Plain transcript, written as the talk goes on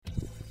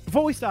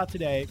Before we start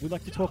today, we'd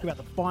like to talk about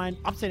the fine,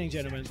 upsetting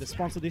gentlemen that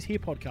sponsor this here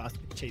podcast,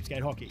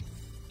 Cheapskate Hockey.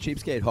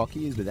 Cheapskate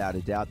Hockey is without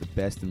a doubt the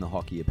best in the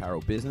hockey apparel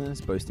business,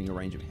 boasting a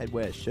range of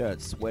headwear,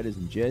 shirts, sweaters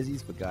and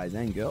jerseys for guys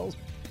and girls,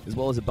 as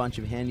well as a bunch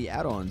of handy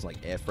add-ons like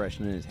air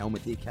fresheners,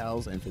 helmet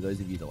decals, and for those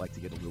of you that like to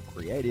get a little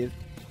creative,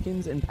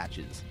 pins and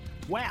patches.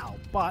 Wow,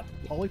 but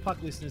Holy Puck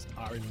listeners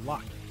are in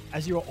luck,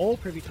 as you are all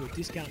privy to a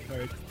discount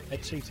code at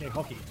Cheapskate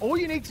Hockey. All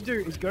you need to do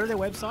is go to their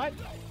website,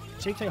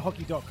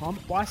 cheapskatehockey.com,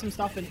 buy some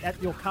stuff and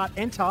at your cart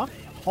enter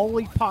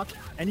Holy Puck,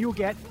 and you'll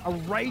get a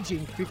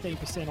raging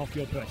 15% off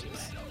your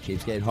purchase.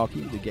 Cheapskate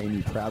Hockey, the game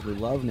you proudly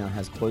love, now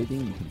has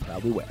clothing you can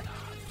proudly wear.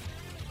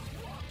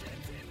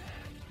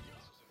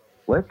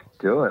 Let's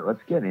do it.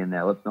 Let's get in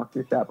there. Let's knock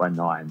this out by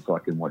 9 so I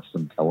can watch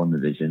some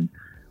television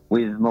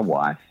with my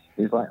wife.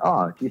 Who's like,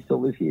 oh, do you still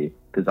live here?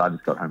 Because I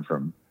just got home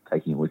from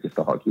taking a look at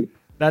the hockey.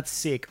 That's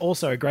sick.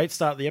 Also, a great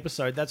start of the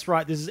episode. That's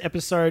right. This is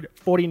episode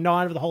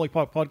 49 of the Holy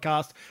Puck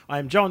podcast. I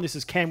am John. This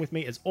is Cam with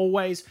me as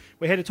always.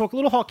 We're here to talk a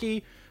little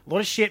hockey, a lot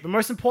of shit, but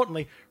most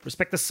importantly,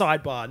 respect the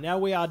sidebar. Now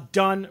we are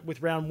done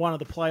with round one of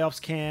the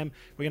playoffs, Cam.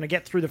 We're going to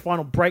get through the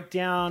final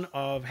breakdown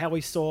of how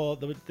we saw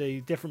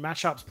the different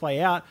matchups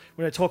play out.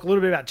 We're going to talk a little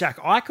bit about Jack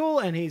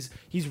Eichel and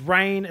his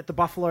reign at the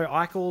Buffalo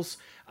Eichels,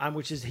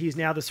 which is he's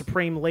now the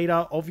supreme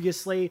leader,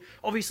 obviously.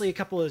 Obviously, a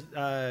couple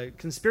of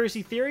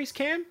conspiracy theories,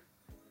 Cam.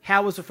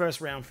 How was the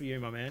first round for you,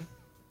 my man?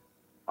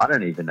 I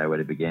don't even know where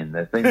to begin.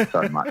 There's been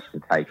so much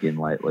to take in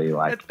lately.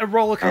 Like a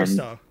roller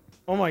coaster.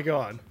 Oh my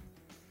god.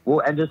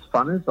 Well, and as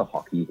fun as the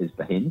hockey has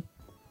been,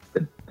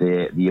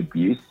 the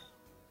abuse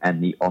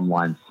and the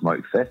online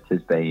smoke fest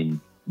has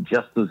been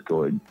just as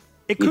good.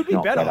 It could be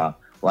better.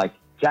 Like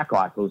Jack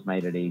Eichel's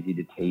made it easy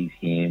to tease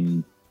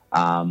him.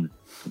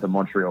 The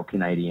Montreal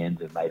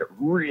Canadiens have made it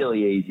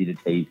really easy to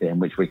tease him,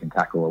 which we can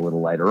tackle a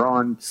little later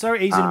on. So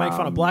easy to make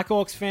fun of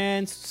Blackhawks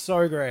fans.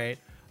 So great.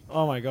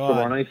 Oh my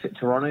god.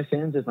 Toronto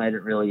fans have made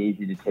it really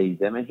easy to tease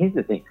them. And here's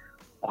the thing.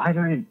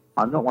 I'm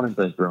not one of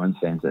those Bruins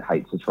fans that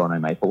hates the Toronto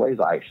Maple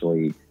Leafs.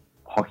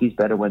 Hockey's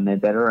better when they're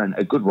better, and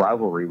a good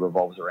rivalry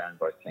revolves around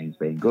both teams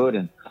being good,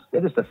 and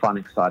they're just a fun,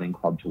 exciting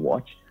club to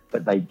watch.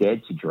 But they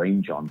dared to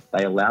dream, John.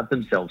 They allowed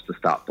themselves to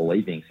start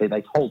believing. See,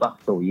 they told us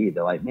all year,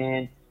 they're like,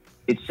 man,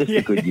 it's just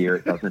a good year.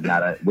 It doesn't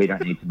matter. We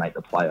don't need to make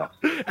the playoffs.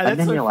 And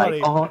then you're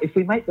like, oh, if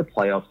we make the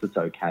playoffs, it's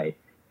okay.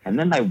 And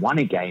then they won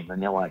a game,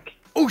 and they're like,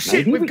 oh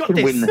shit, maybe we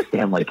can win the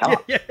Stanley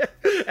Cup. Yeah.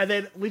 And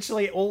then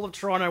literally all of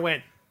Toronto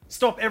went,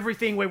 stop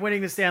everything, we're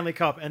winning the Stanley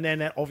Cup, and then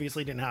that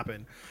obviously didn't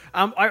happen.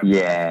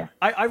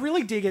 I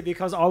really dig it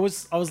because I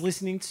was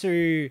listening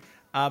to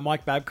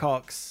Mike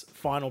Babcock's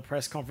final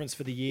press conference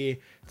for the year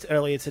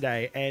earlier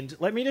today, and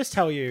let me just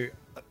tell you,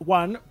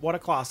 one, what a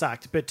class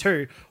act, but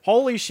two,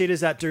 holy shit is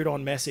that dude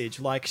on message.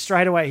 Like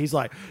straight away he's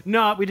like,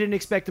 no, we didn't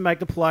expect to make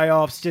the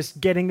playoffs, just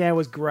getting there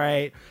was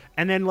great.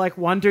 And then like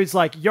one dude's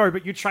like, yo,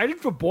 but you traded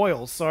for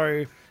Boyle,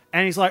 so...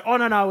 And he's like, oh,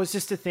 no, it was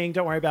just a thing.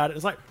 Don't worry about it.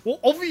 It's like, well,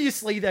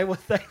 obviously they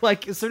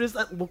like, as soon as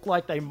that looked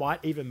like they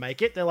might even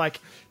make it, they're like,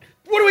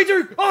 what do we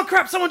do? Oh,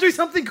 crap, someone do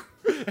something.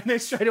 And then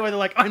straight away they're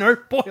like, I know,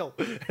 Boyle.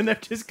 And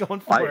they've just gone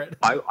for it.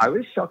 I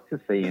was shocked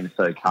to see him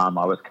so calm.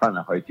 I was kind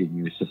of hoping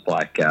he was just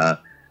like,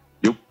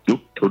 yep,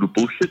 total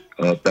bullshit.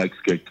 Bag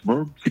skate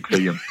tomorrow, 6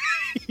 a.m.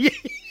 Yeah.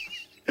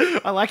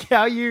 I like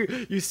how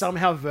you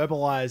somehow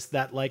verbalized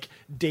that, like,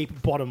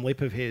 deep bottom lip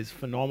of his.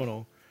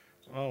 Phenomenal.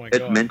 Oh my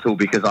God. It's mental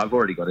because I've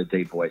already got a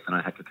deep voice and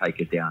I had to take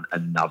it down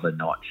another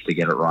notch to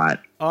get it right.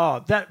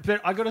 Oh,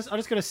 but I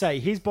just gotta say,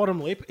 his bottom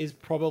lip is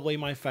probably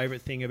my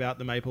favorite thing about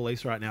the Maple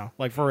Leafs right now.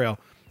 Like for real.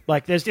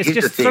 Like there's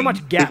just so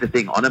much gap. Here's the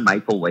thing, on a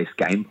Maple Leafs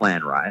game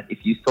plan, right?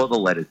 If you saw the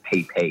letters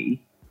PP,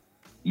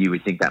 you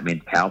would think that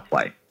meant power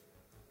play.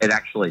 It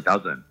actually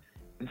doesn't.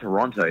 In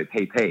Toronto,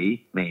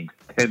 PP means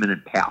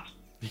permanent pout.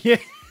 Yeah.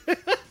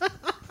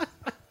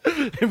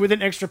 With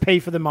an extra P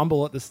for the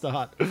mumble at the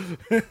start.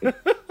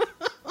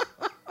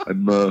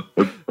 I'm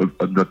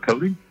not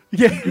pouting.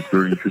 Yeah. I'm just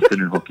very interested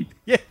in hockey.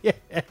 Yeah.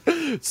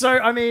 So,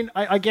 I mean,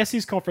 I guess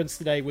his conference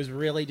today was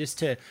really just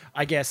to,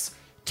 I guess,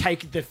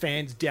 take the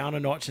fans down a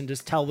notch and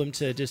just tell them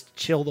to just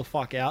chill the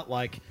fuck out.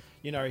 Like,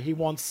 you know, he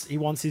wants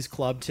his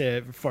club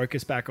to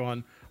focus back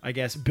on, I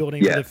guess,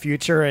 building for the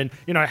future. And,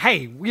 you know, hey,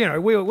 you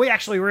know, we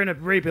actually were in a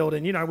rebuild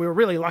and, you know, we were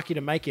really lucky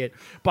to make it.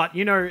 But,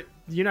 you know,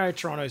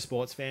 Toronto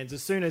sports fans,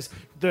 as soon as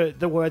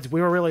the words, we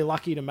were really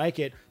lucky to make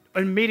it,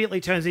 immediately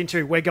turns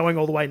into we're going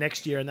all the way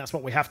next year, and that's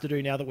what we have to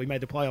do now that we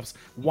made the playoffs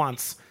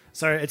once.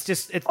 So that's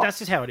just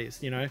how it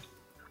is, you know.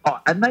 Oh,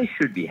 and they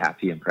should be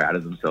happy and proud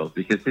of themselves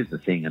because here's the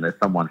thing, and as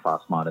someone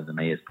far smarter than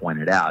me has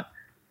pointed out,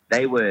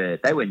 they were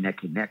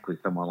neck and neck with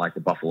someone like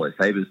the Buffalo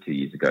Sabres 2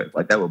 years ago.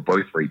 Like they were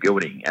both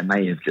rebuilding, and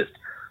they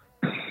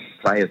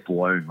have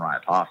blown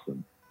right past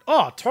them.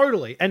 Oh,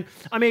 totally. And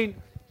I mean,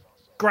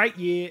 great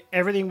year.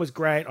 Everything was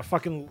great.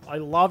 I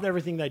loved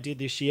everything they did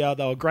this year.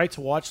 They were great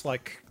to watch.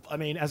 Like, I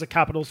mean, as a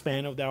Capitals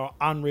fan, they were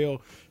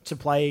unreal to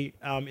play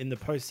in the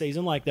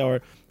postseason. Like, they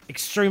were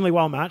extremely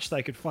well matched.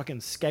 They could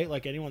fucking skate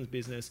like anyone's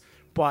business.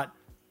 But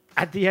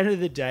at the end of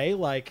the day,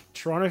 like,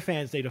 Toronto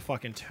fans need to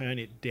fucking turn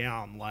it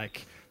down.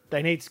 Like,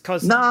 They need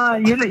because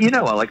you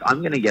know what? Like, I'm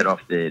going to get off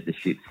the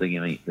shit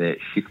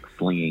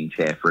slinging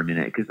chair for a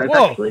minute because they've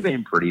actually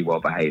been pretty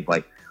well behaved.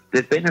 Like,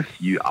 there's been a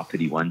few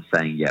uppity ones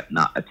saying, "Yep,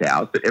 nah, it's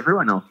ours," but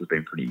everyone else has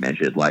been pretty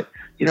measured. Like,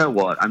 you know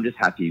what? I'm just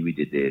happy we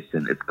did this,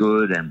 and it's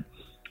good. And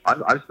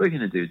I've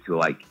spoken to dudes who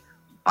like,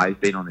 I've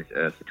been on this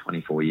earth for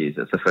 24 years.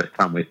 It's the first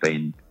time we've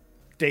been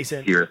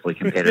decent, seriously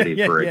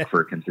competitive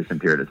for a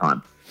consistent period of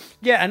time.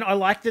 Yeah, and I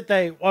like that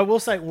I will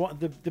say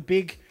the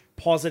big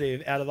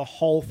positive out of the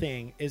whole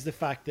thing is the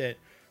fact that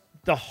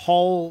the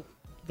whole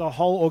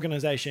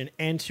organization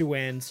end to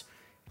end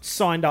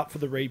signed up for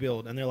the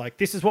rebuild, and they're like,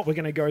 this is what we're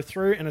going to go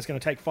through, and it's going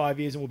to take 5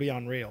 years and will be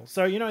unreal.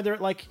 So, you know, they're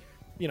like,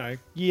 you know,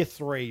 year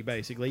 3,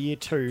 basically, year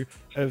 2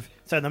 of,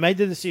 so they made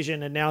the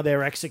decision and now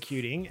they're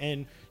executing.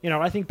 And, you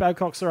know, I think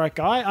Babcock's the right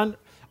guy. And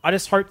I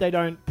just hope they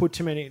don't put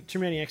too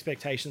many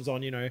expectations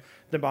on, you know,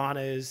 the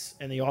Marners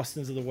and the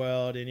Austins of the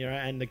world, and, you know,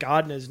 and the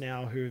Gardners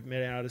now who've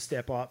made out to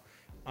step up.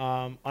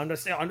 I'm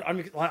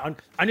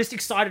just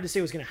excited to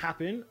see what's going to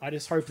happen. I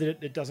just hope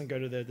that it doesn't go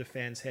to the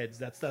fans' heads.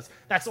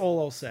 That's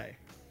all I'll say.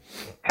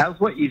 How's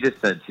what you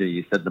just said too?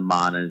 You said the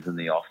Marners and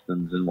the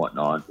Austins and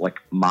whatnot. Like,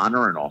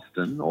 Marner and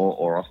Austin,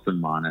 or Austin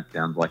Marner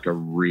sounds like a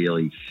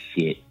really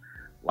shit,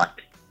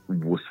 like,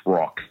 wuss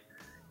rock,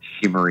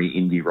 shimmery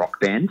indie rock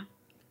band.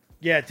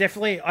 Yeah,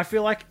 definitely. I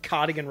feel like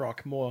Cardigan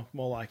Rock more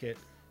like it.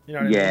 You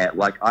know what I mean?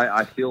 Like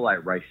I feel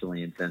like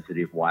racially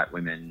insensitive white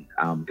women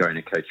going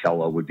to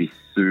Coachella would be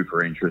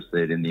super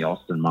interested in the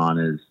Austin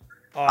Marners.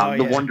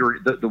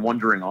 The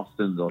Wandering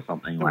Austins or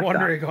something like that.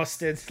 Wandering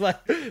Austins.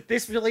 Like,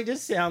 this really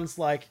just sounds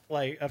like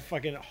a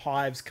fucking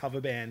Hives cover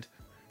band.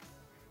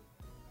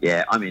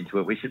 Yeah, I'm into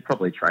it. We should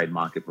probably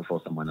trademark it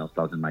before someone else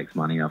does and makes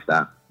money off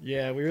that.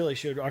 Yeah, we really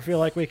should. I feel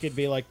like we could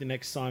be like the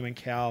next Simon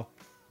Cowell.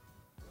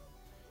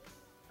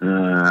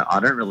 I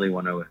don't really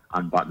want to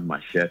unbutton my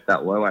shirt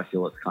that low. I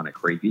feel it's kind of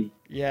creepy.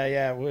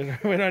 Yeah,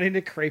 we're not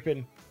into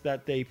creeping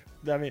that deep.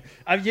 I mean,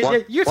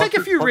 you take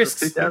a few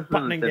risks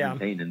buttoning down.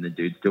 And the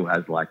dude still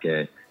has like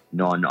a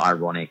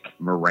non-ironic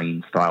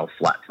marine style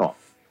flat top.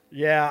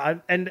 Yeah,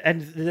 and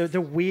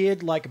the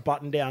weird like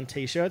button down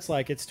t-shirts.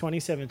 Like, it's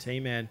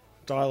 2017, man.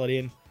 Dial it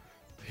in.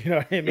 You know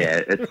what I mean?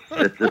 Yeah,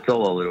 it's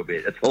all a little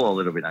bit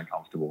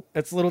uncomfortable.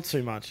 It's a little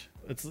too much.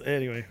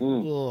 Anyway.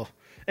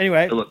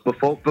 Anyway, so look,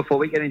 before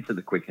we get into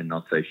the quick and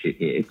not so shit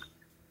here,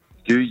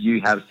 do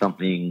you have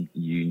something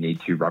you need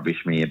to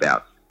rubbish me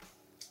about?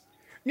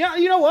 Yeah,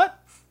 you know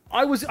what?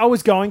 I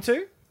was going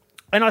to,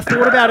 and I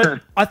thought about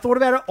it. I thought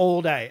about it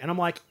all day, and I'm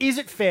like, is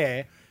it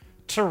fair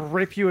to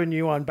rip you a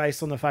new one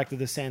based on the fact that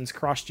the Sens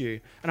crushed you?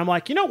 And I'm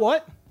like, you know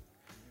what?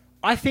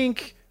 I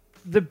think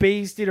the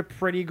Bees did a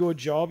pretty good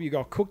job. You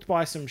got cooked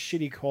by some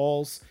shitty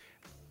calls,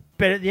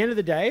 but at the end of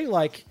the day,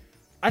 like,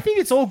 I think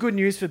it's all good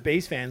news for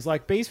Bees fans.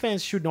 Like, Bees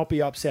fans should not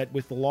be upset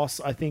with the loss.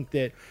 I think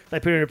that they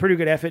put in a pretty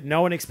good effort.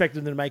 No one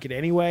expected them to make it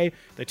anyway.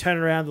 They turned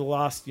around the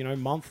last,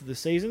 month of the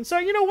season. So,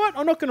 you know what?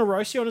 I'm not going to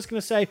roast you. I'm just going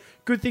to say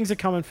good things are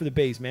coming for the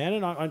Bees, man.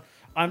 And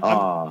I'm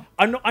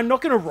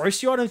not going to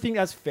roast you. I don't think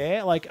that's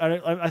fair. Like,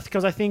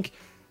 because I think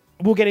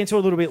we'll get into it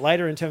a little bit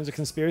later in terms of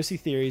conspiracy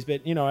theories.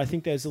 But, I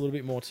think there's a little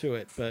bit more to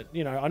it. But,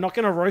 I'm not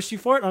going to roast you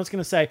for it. I'm just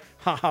going to say,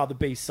 haha, the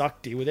Bees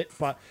suck. Deal with it.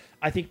 But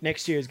I think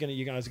next year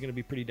you guys are going to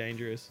be pretty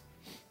dangerous.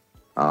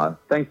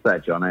 Thanks for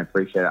that, John. I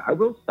appreciate it. I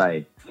will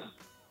say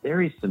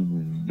there is some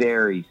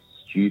very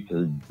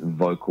stupid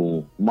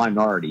vocal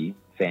minority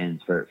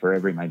fans for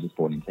every major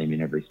sporting team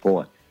in every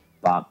sport.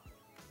 But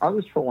I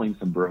was trolling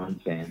some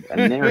Bruins fans,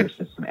 and there is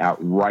just some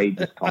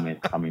outrageous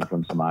comments coming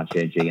from some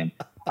RCG, and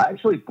I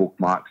actually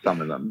bookmarked some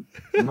of them.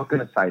 I'm not going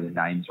to say the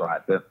names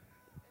right, but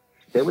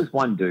there was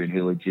one dude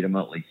who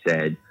legitimately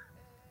said,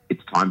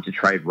 "It's time to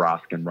trade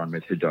Rask and run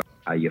with Hudobin."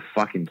 Are you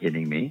fucking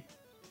kidding me?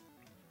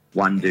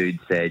 One dude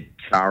said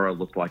Chara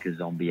looked like a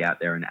zombie out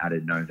there and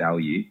added no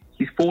value.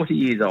 He's 40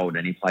 years old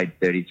and he played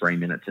 33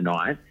 minutes a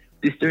night.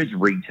 This dude's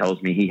rig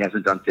tells me he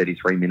hasn't done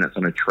 33 minutes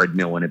on a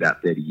treadmill in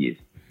about 30 years.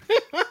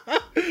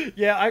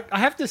 Yeah, I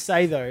have to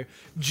say, though,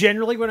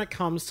 generally when it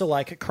comes to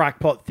like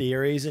crackpot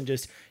theories and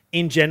just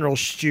in general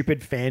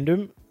stupid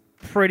fandom,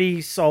 pretty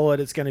solid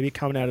it's going to be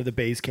coming out of the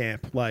Bees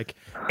camp. Like,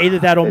 either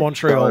that or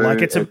Montreal.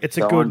 It's a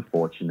good,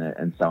 unfortunate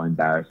and so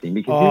embarrassing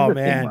because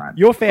man, thing, right?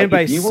 Your fan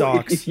base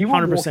sucks. If you were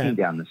 100%. Walking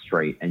down the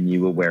street and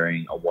you were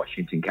wearing a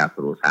Washington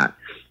Capitals hat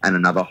and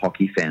another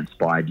hockey fan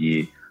spied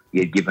you,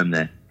 you'd give them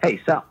the "Hey,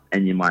 sup,"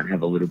 and you might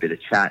have a little bit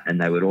of chat, and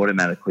they would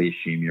automatically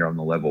assume you're on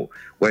the level.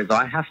 Whereas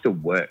I have to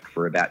work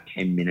for about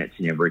 10 minutes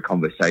in every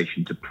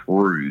conversation to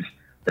prove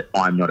that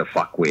I'm not a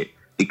fuckwit,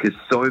 because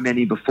so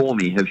many before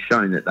me have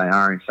shown that they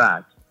are in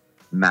fact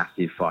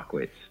massive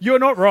fuckwits. You're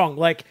not wrong.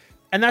 Like,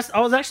 and I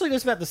was actually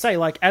just about to say,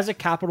 like, as a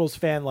Capitals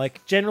fan,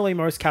 like, generally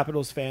most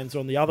Capitals fans are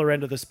on the other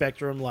end of the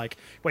spectrum. Like,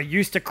 we're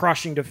used to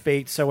crushing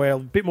defeat, so we're a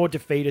bit more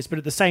defeatist, but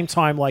at the same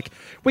time, like,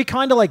 we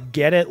kind of, like,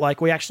 get it.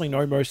 Like, we actually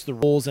know most of the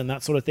rules and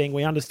that sort of thing.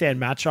 We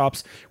understand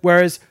matchups.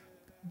 Whereas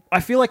I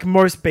feel like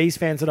most Bees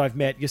fans that I've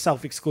met,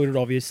 yourself excluded,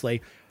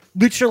 obviously,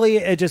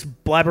 literally are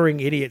just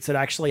blabbering idiots that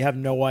actually have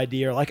no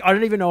idea. Like, I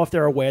don't even know if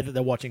they're aware that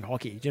they're watching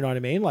hockey. Do you know what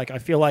I mean? Like, I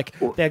feel like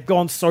they've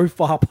gone so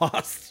far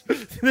past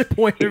the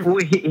point of...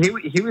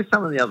 Here was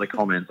some of the other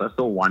comments. I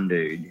saw one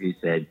dude who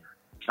said,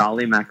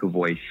 Charlie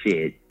McAvoy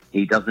shit.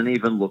 He doesn't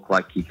even look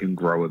like he can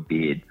grow a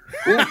beard.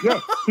 Well,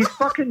 yeah, he's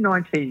fucking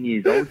 19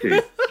 years old, dude.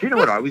 Do you know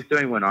what I was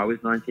doing when I was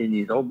 19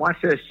 years old? My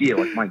first year,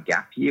 like my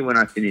gap year when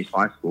I finished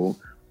high school,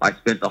 I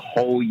spent the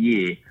whole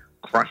year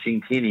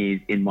crushing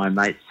tinnies in my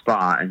mate's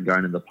spa and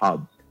going to the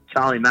pubs.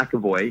 Charlie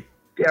McAvoy,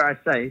 dare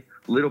I say,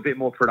 a little bit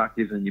more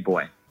productive than your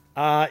boy.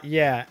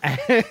 Yeah.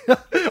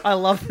 I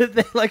love that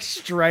they're like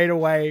straight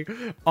away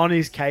on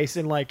his case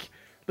and like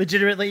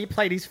legitimately he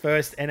played his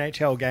first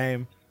NHL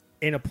game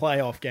in a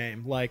playoff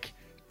game. Like,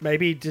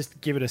 maybe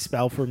just give it a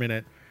spell for a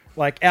minute.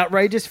 Like,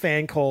 outrageous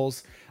fan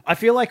calls. I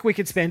feel like we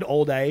could spend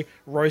all day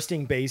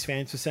roasting Bees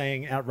fans for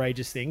saying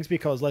outrageous things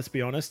because, let's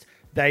be honest,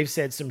 they've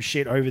said some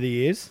shit over the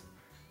years.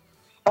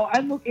 Oh,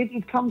 and look,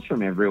 it comes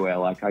from everywhere.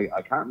 Like, I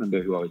can't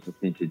remember who I was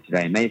listening to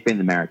today. It may have been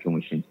the American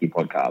Wyshynski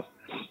podcast.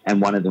 And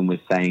one of them was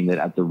saying that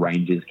at the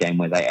Rangers game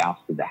where they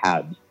ousted the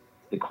Habs,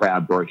 the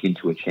crowd broke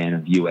into a chant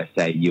of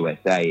USA,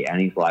 USA.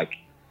 And he's like,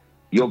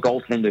 your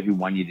goaltender who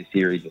won you the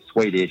series is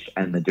Swedish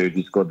and the dude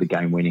who scored the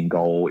game-winning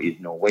goal is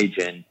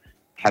Norwegian.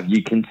 Have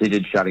you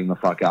considered shutting the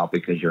fuck up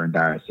because you're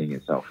embarrassing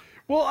yourself?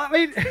 Well, I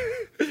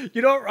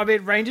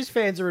mean, Rangers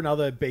fans are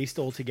another beast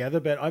altogether,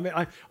 but I mean,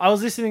 I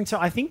was listening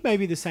to, I think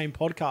maybe the same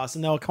podcast,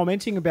 and they were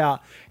commenting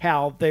about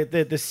how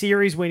the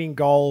series-winning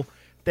goal,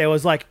 there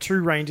was like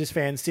two Rangers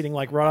fans sitting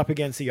like right up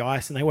against the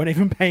ice and they weren't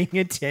even paying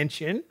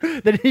attention.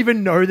 They didn't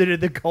even know that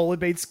the goal had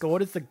been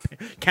scored. It's the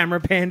camera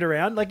panned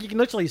around. Like, you can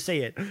literally see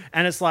it.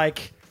 And it's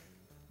like,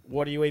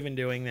 what are you even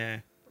doing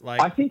there?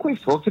 Like, I think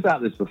we've talked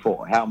about this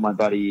before, how my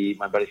buddy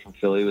from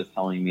Philly was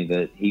telling me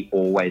that he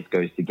always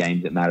goes to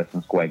games at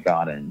Madison Square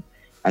Garden.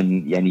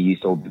 And he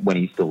used to, when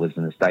he still lives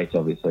in the States,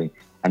 obviously,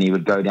 and he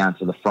would go down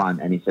to the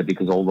front, and he said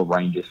because all the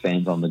Rangers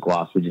fans on the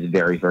glass were just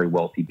very, very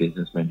wealthy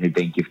businessmen who'd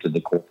been gifted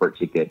the corporate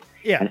ticket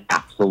and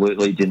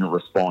absolutely didn't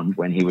respond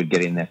when he would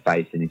get in their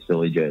face in his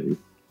Philly jersey.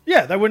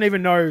 Yeah, they wouldn't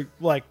even know,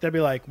 like, they'd be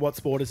like, what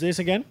sport is this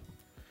again?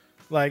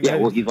 Like, yeah,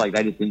 well, he's like,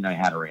 they just didn't know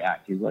how to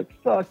react. He's like,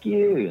 fuck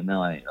you. And they're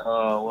like,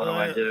 oh, what do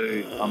I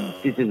do?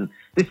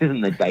 This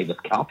isn't the Davis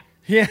Cup.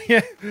 Yeah.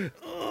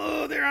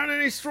 Oh, there aren't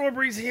any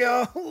strawberries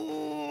here.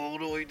 Oh,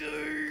 what do we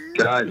do?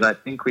 Guys, I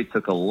think we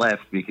took a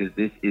left because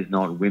this is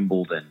not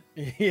Wimbledon.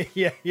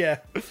 Yeah.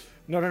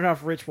 Not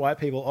enough rich white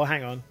people. Oh,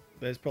 hang on.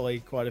 There's probably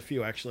quite a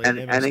few, actually.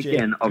 And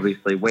again,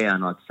 obviously, we are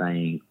not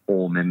saying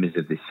all members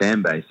of this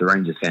fan base. The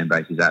Rangers fan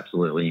base is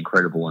absolutely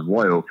incredible and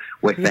loyal.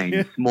 We're saying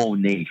the small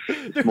niche,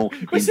 the small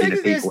contingent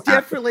of people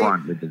at the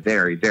front with the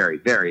very, very,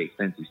 very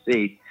expensive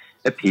seats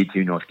appear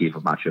to not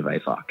give much of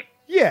a fuck.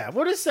 Yeah,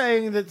 we're just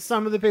saying that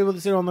some of the people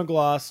that sit on the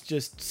glass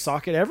just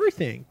suck at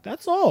everything.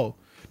 That's all.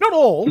 Not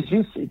all. Did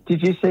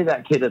you see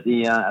that kid at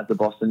the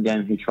Boston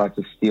game who tried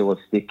to steal a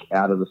stick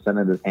out of the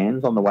Senators'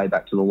 hands on the way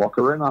back to the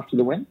locker room after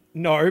the win?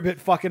 No, but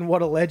fucking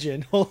what a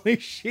legend. Holy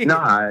shit.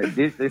 No,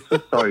 this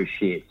was so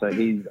shit. So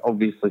he's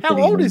obviously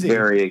sitting in a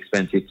very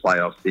expensive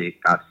playoff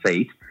seat.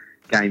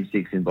 Game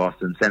 6 in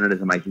Boston.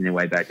 Senators are making their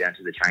way back down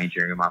to the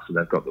changing room after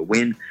they've got the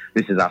win.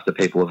 This is after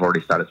people have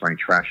already started throwing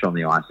trash on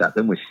the ice at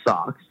them, which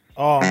sucks.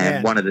 Oh, and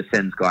man. One of the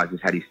Sens guys has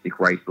had his stick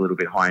raised a little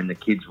bit high, and the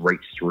kids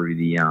reached through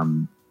the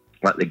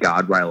like the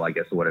guardrail, I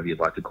guess, or whatever you'd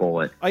like to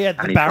call it. Oh, yeah,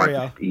 the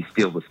barrier. He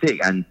steals the stick,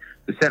 and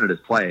the Senators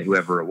player,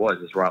 whoever it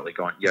was, is rightly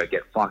going, yo,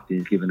 get fucked, and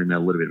he's giving him a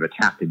little bit of a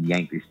tap and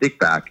yanked his stick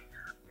back.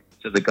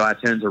 So the guy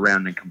turns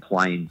around and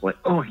complains, like,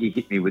 oh, he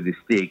hit me with his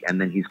stick,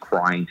 and then he's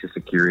crying to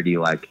security,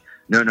 like,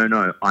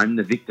 no, I'm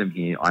the victim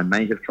here. I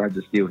may have tried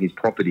to steal his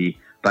property,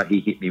 but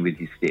he hit me with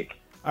his stick.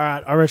 All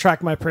right, I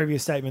retract my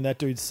previous statement. That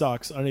dude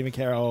sucks. I don't even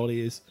care how old he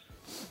is.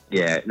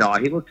 Yeah, no,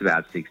 he looked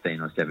about 16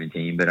 or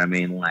 17, but I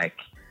mean, like,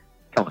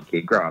 come on,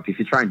 kid, grow up. If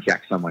you try and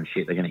jack someone's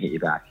shit, they're going to hit you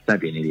back. Don't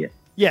be an idiot.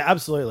 Yeah,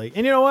 absolutely.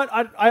 And you know what?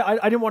 I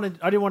didn't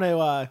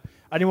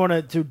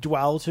want to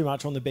dwell too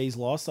much on the Bees'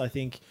 loss. I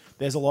think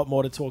there's a lot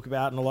more to talk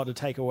about and a lot to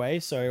take away.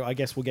 So I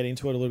guess we'll get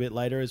into it a little bit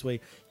later as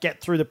we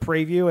get through the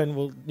preview, and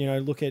we'll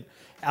look at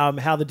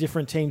how the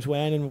different teams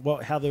went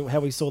and how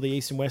we saw the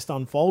East and West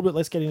unfold. But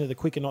let's get into the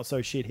quick and not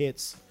so shit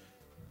hits.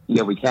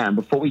 Yeah, we can.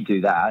 Before we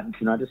do that,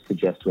 can I just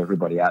suggest to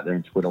everybody out there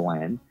in Twitter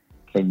land,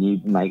 can you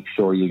make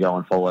sure you go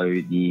and follow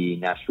the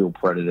Nashville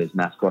Predators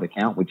mascot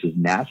account, which is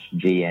Nash,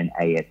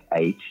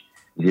 GNASH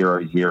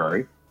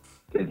 00.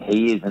 Because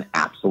he is an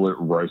absolute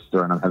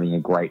roaster, and I'm having a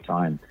great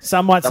time.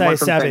 Some might say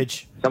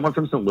savage. Someone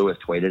from St. Louis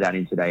tweeted at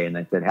him today, and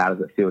they said, how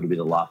does it feel to be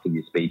the last of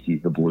your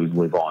species? The Blues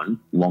live on.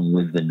 Long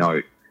live the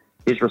note.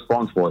 His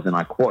response was, and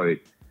I quote,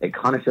 it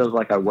kind of feels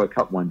like I woke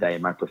up one day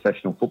and my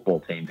professional football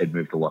team had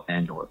moved to Los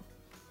Angeles.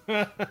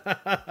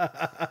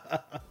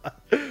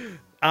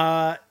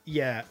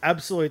 Yeah,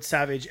 absolute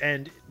savage,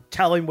 and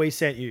tell him we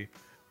sent you.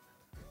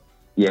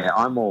 Yeah,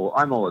 I'm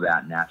all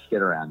about Nash.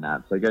 Get around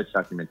that. So go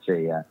chuck him a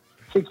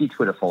cheeky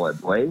Twitter follow,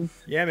 please.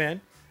 Yeah,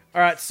 man. All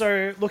right,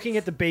 so looking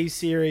at the B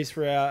series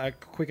for our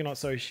quick and not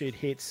so shit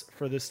hits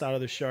for the start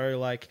of the show,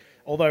 like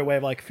although we're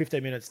like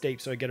 15 minutes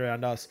deep, so get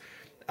around us.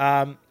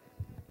 The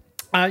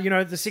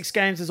 6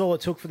 games is all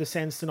it took for the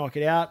Sens to knock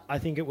it out. I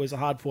think it was a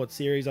hard-fought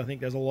series. I think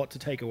there's a lot to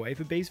take away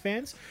for Bees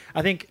fans.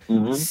 I think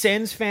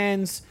Sens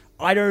fans,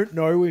 I don't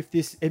know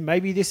if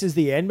maybe this is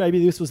the end.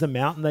 Maybe this was the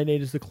mountain they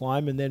needed to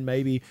climb, and then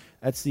maybe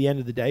that's the end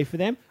of the day for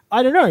them.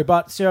 I don't know,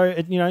 but so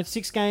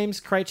 6 games.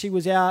 Krejci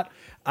was out.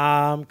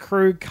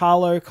 Krug,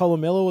 Carlo,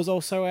 Colomilla was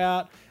also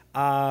out.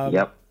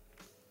 Yep.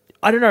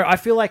 I don't know. I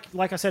feel like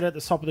I said at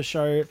the top of the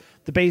show,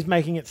 the Bees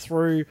making it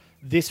through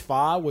this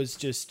far was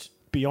just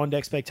beyond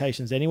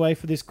expectations anyway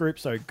for this group,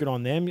 so good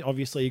on them.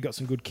 Obviously, you got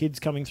some good kids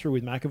coming through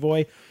with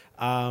McAvoy,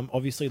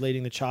 obviously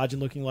leading the charge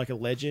and looking like a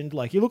legend.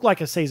 Like, he looked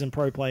like a seasoned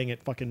pro playing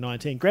at fucking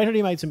 19. Granted,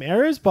 he made some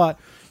errors, but,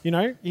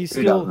 he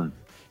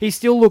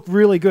still looked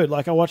really good.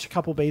 Like, I watched a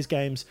couple of Bees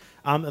games,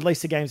 at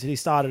least the games that he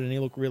started, and he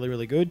looked really,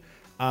 really good.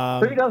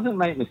 But he doesn't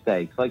make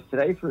mistakes. Like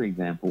today, for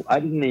example, I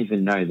didn't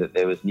even know that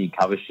there was new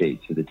cover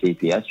sheets for the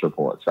TPS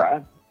reports,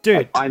 right?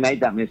 Dude, I made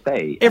that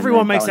mistake.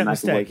 Everyone makes that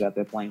mistake. Out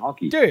there playing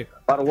hockey, dude.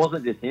 But it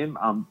wasn't just him.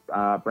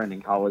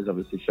 Brendan Carl's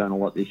obviously shown a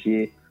lot this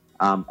year.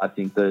 I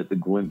think the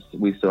glimpse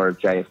we saw of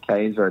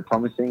JFK is very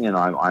promising, and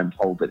I'm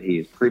told that he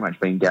has pretty much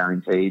been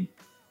guaranteed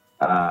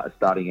a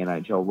starting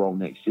NHL role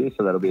next year.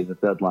 So that'll be as a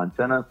third line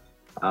center.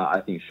 I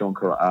think Sean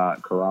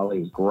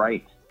Corrali is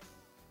great.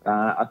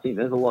 I think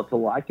there's a lot to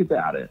like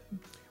about it.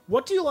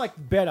 What do you like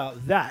better,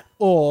 that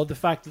or the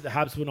fact that the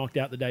Habs were knocked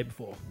out the day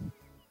before?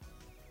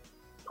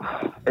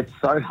 It's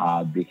so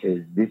hard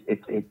because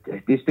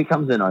this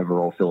becomes an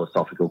overall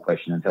philosophical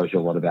question and tells you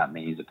a lot about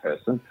me as a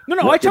person.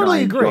 No, I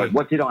totally agree.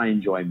 What did I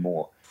enjoy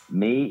more?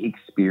 Me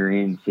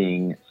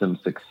experiencing some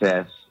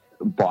success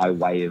by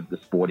way of the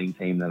sporting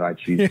team that I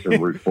choose to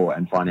root for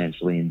and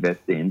financially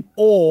invest in,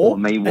 or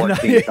me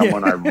watching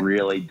someone I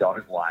really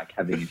don't like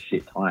having a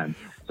shit time.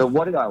 So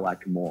what did I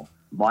like more?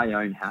 My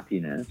own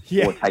happiness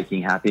or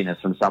taking happiness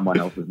from someone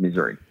else's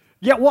misery?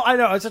 Yeah, well, I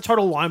know. It's a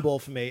total line ball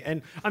for me.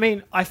 And, I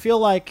mean, I feel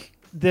like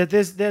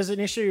there's an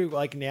issue,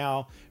 like,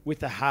 now with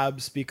the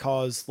Habs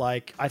because,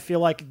 like, I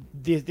feel like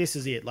this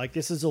is it. Like,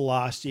 this is the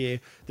last year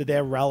that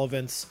their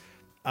relevance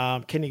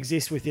can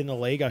exist within the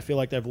league. I feel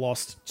like they've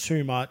lost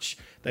too much.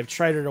 They've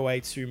traded away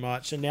too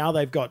much. And now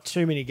they've got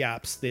too many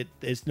gaps that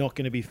is not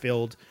going to be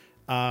filled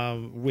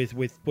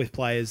with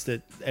players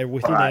that are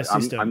within their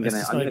system. I'm going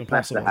to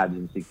smash the Habs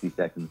in 60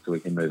 seconds so we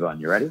can move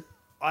on. You ready?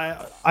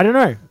 I don't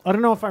know. I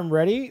don't know if I'm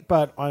ready,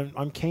 but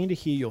I'm keen to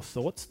hear your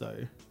thoughts,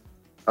 though.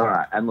 All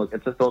right. And look,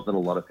 it's a thought that a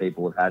lot of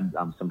people have had.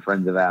 Some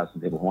friends of ours,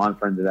 some people who aren't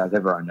friends of ours.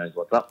 Everyone knows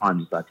what's up. I'm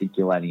just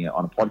articulating it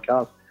on a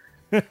podcast.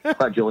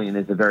 But Julian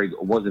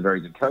was a very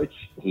good coach.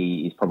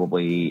 He is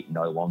probably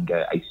no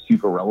longer a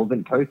super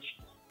relevant coach.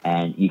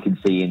 And you can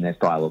see in their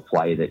style of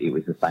play that it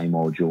was the same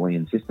old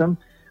Julian system.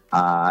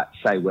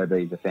 Shea Weber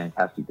is a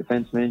fantastic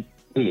defenseman.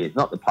 He is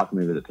not the puck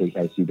mover that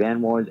PK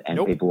Subban was,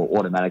 and people are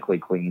automatically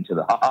clinging to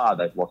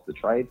they've lost the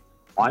trade.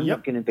 I'm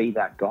not going to be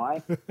that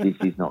guy. This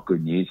is not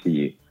good news for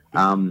you.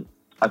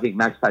 I think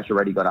Max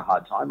Pacioretty got a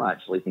hard time. I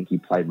actually think he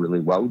played really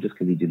well. Just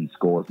because he didn't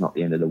score is not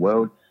the end of the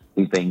world.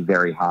 He's being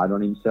very hard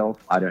on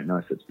himself. I don't know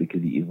if it's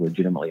because he is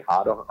legitimately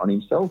hard on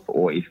himself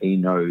or if he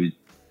knows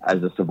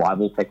as a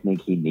survival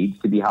technique he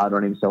needs to be hard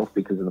on himself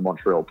because of the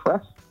Montreal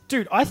press.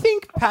 Dude, I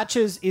think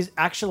Patches is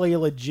actually a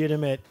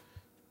legitimate,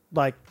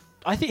 like,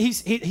 I think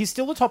he's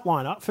still the top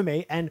lineup for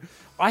me, and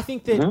I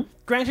think that,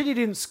 granted he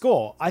didn't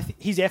score,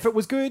 his effort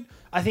was good.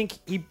 I think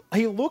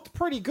he looked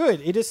pretty good.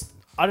 It just,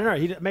 I don't know,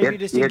 he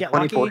just didn't get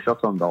lucky. He had 24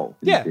 shots on goal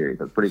in the series.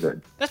 That's pretty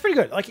good. That's pretty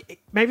good. Like,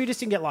 maybe he just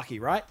didn't get lucky,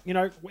 right? You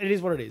know, it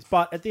is what it is.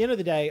 But at the end of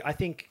the day, I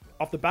think,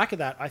 off the back of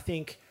that, I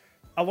think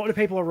a lot of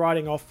people are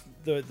writing off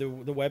the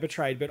Weber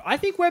trade, but I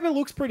think Weber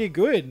looks pretty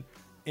good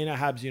in a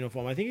Habs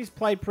uniform. I think he's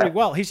played pretty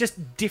well. He's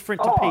just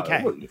different to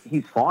PK. Look,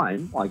 he's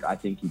fine. Like, I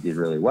think he did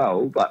really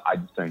well, but I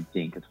just don't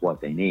think it's what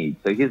they need.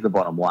 So here's the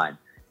bottom line.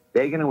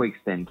 They're going to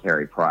extend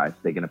Carey Price.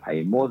 They're going to pay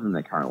him more than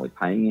they're currently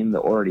paying him.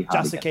 They're already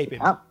hard just to keep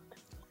him.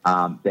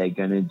 They're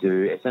going to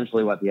do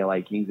essentially what the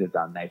LA Kings have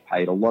done. They've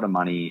paid a lot of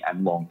money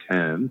and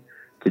long-term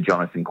to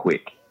Jonathan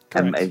Quick.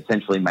 Correct. And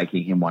essentially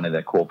making him one of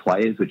their core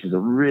players, which is a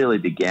really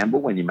big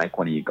gamble when you make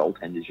one of your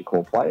goaltenders your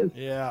core players.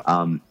 Yeah.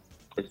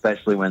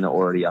 Especially when they're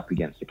already up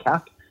against the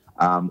cap.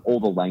 All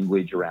the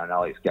language around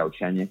Alex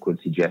Galchenyuk would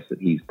suggest that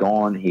he's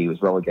gone. He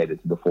was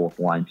relegated to the fourth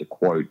line to,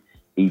 quote,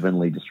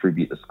 evenly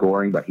distribute the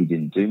scoring, but he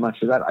didn't do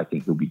much of that. I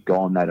think he'll be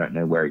gone. They don't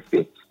know where he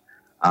fits.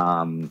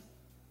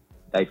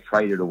 They've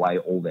traded away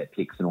all their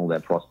picks and all their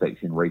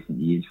prospects in recent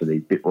years for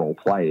these bit role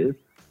players.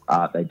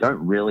 They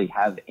don't really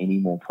have any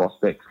more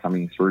prospects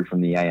coming through from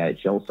the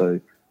AHL,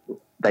 so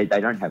they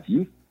don't have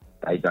youth.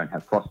 They don't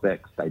have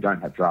prospects. They don't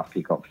have draft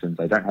pick options.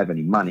 They don't have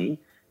any money.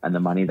 And the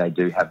money they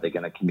do have, they're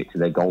going to commit to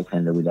their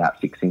goaltender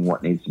without fixing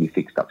what needs to be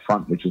fixed up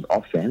front, which is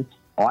offense.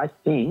 I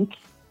think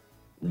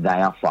they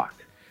are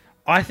fucked.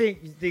 I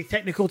think the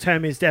technical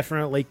term is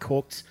definitely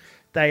cooked.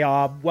 They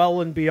are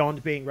well and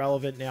beyond being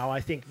relevant now.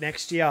 I think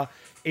next year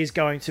is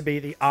going to be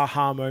the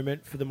aha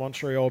moment for the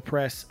Montreal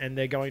press, and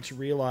they're going to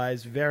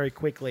realize very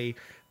quickly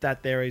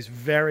that there is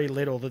very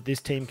little that this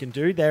team can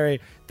do. They're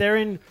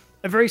in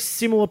a very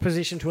similar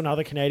position to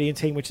another Canadian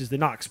team, which is the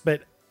Nucks,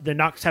 but the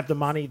Nucks have the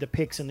money, the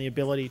picks, and the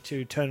ability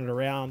to turn it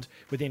around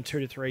within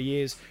 2 to 3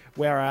 years,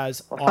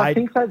 whereas I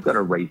think they've got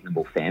a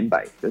reasonable fan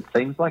base. It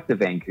seems like the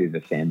Vancouver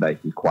fan base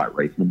is quite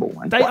reasonable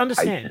and they quite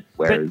understand, patient,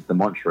 whereas the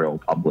Montreal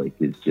public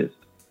is just,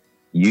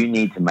 you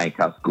need to make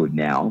us good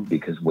now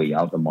because we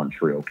are the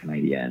Montreal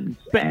Canadiens.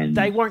 But and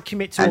they won't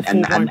commit to a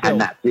full-blown build.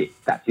 And that's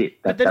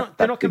it. That's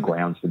not the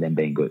grounds for them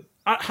being good.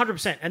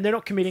 100%, and they're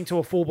not committing to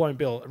a full-blown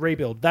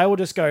rebuild. They will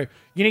just go,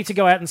 you need to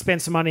go out and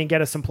spend some money and get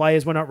us some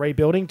players. We're not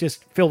rebuilding,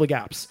 just fill the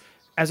gaps.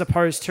 As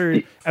opposed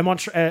to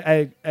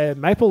a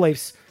Maple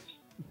Leafs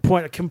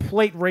a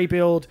complete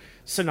rebuild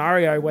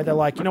scenario where they're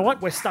like, you know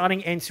what, we're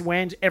starting end to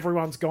end,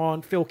 everyone's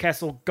gone, Phil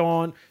Kessel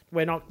gone,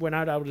 we're not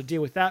able to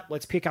deal with that.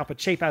 Let's pick up a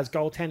cheap ass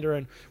goaltender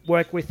and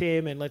work with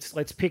him, and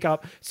let's pick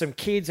up some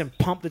kids and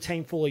pump the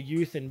team full of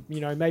youth, and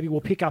maybe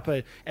we'll pick up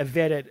a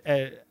vet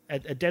at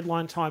a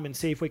deadline time and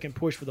see if we can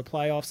push for the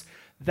playoffs.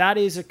 That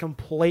is a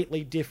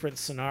completely different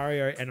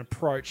scenario and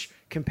approach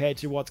compared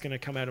to what's going to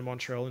come out of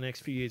Montreal in the next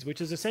few years, which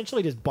is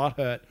essentially just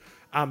butthurt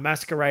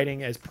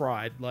masquerading as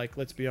pride. Like,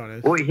 let's be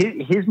honest. Well,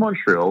 here's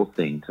Montreal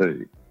thing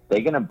too.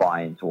 They're going to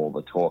buy into all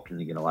the talk, and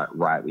they're going to like,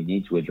 right, we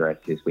need to address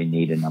this. We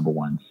need a number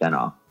one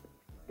center.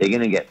 They're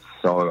going to get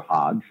so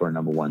hard for a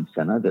number one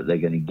center that they're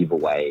going to give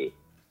away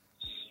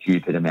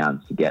stupid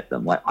amounts to get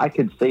them. Like, I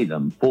could see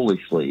them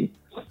foolishly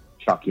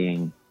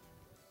chucking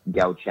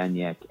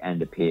Galchenyuk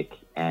and a pick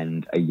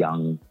and a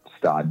young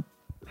stud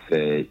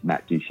for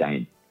Matt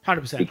Duchene.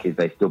 100%. Because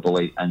they still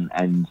believe,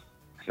 and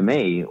for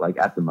me, like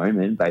at the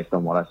moment, based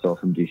on what I saw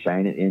from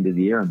Duchene at the end of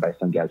the year and based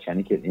on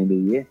Galchenyuk at the end of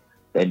the year,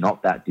 they're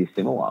not that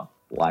dissimilar.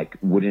 Like,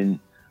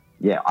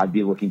 I'd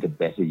be looking to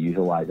better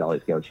utilize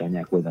Alex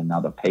Galchenyuk with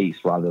another piece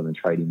rather than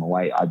trade him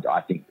away.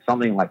 I think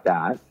something like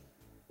that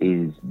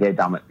is, they're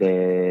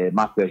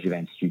Marc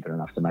Bergevin's stupid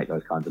enough to make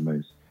those kinds of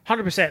moves.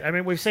 100%. I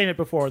mean, we've seen it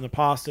before in the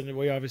past, and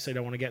we obviously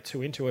don't want to get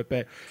too into it,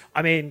 but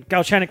I mean,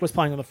 Galchenyuk was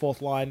playing on the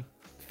fourth line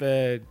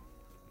for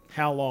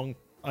how long?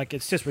 Like,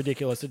 it's just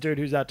ridiculous. A dude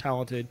who's that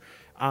talented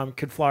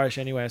could flourish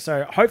anywhere.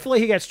 So hopefully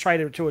he gets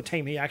traded to a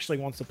team he actually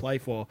wants to play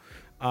for,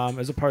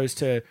 as opposed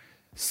to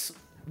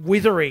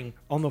withering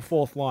on the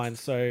fourth line.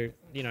 So,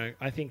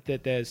 I think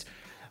that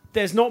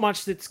there's not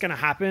much that's going to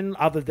happen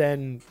other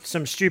than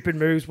some stupid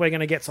moves. We're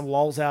going to get some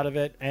lols out of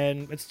it,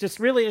 and it's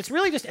really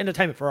just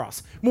entertainment for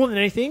us more than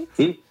anything.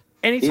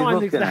 Anytime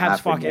the Habs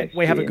fuck it,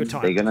 we have a good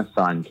time. They're going to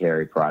sign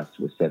Carey Price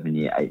to a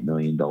 7-year, $8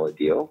 million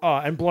deal. Oh,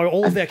 and blow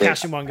all of their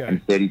cash in one go.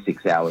 And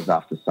 36 hours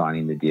after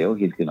signing the deal,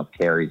 he's going to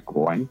tear his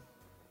groin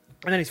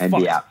and then he's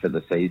be out for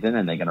the season,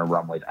 and they're going to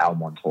run with Al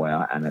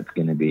Montoya, and it's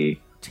going to be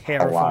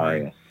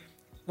terrifying.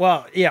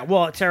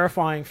 Hilarious.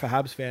 Terrifying for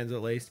Habs fans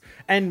at least.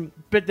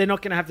 But they're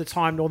not going to have the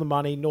time, nor the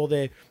money, nor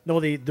the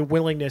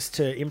willingness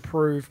to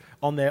improve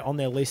on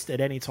their list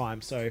at any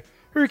time. So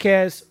who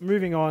cares?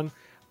 Moving on.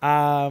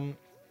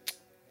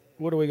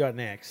 What do we got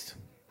next?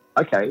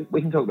 Okay,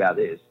 we can talk about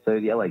this. So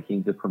the LA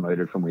Kings are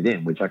promoted from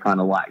within, which I kind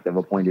of like. They've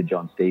appointed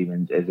John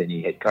Stevens as their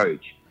new head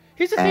coach.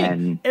 Here's the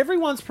thing.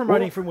 Everyone's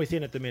promoting from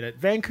within at the minute.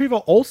 Vancouver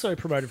also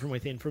promoted from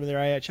within from their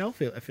AHL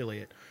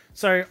affiliate.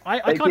 So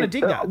I kind of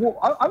dig that. Well,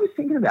 I was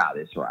thinking about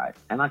this, right?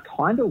 And I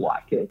kind of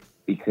like it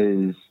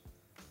because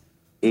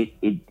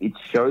it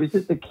shows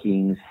that the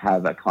Kings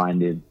have a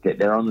kind of, that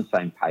they're on the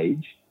same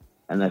page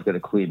and they've got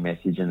a clear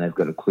message and they've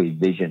got a clear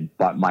vision.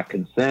 But my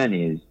concern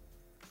is,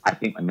 I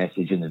think the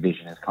message and the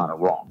vision is kind of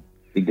wrong,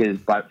 because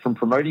from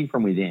promoting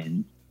from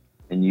within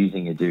and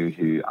using a dude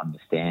who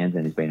understands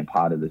and has been a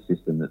part of the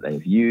system that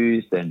they've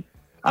used, and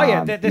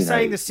they're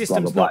saying the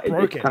system's not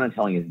broken. It's kind of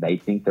telling us they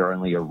think they're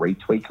only a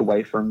retweak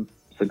away from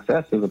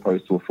success as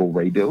opposed to a full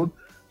rebuild.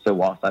 So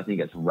whilst I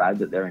think it's rad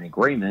that they're in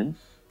agreement,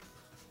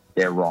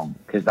 they're wrong,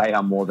 because they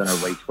are more than a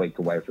retweak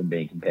away from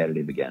being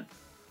competitive again.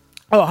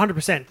 Oh,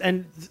 100%.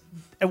 And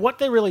what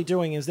they're really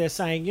doing is they're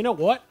saying, you know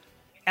what?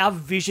 Our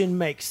vision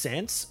makes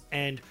sense,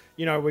 and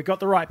we've got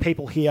the right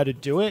people here to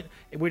do it.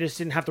 We just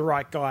didn't have the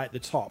right guy at the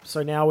top,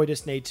 so now we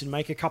just need to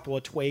make a couple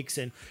of tweaks,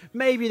 and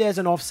maybe there's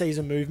an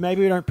off-season move.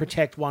 Maybe we don't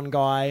protect one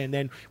guy and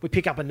then we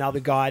pick up another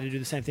guy to do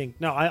the same thing.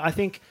 No, I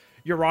think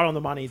you're right on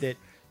the money that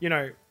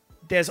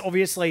there's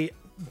obviously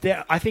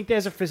I think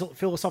there's a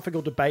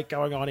philosophical debate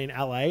going on in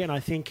LA, and I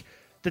think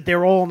that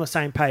they're all on the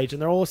same page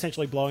and they're all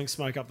essentially blowing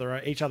smoke up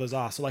each other's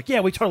ass. So, like,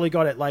 yeah, we totally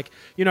got it. Like,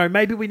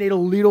 maybe we need a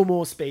little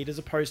more speed as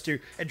opposed to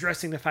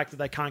addressing the fact that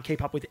they can't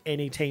keep up with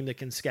any team that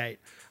can skate.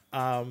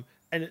 And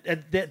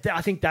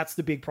I think that's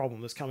the big problem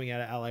that's coming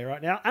out of LA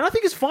right now. And I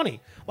think it's funny.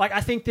 Like,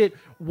 I think that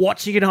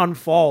watching it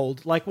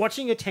unfold, like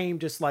watching a team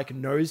just like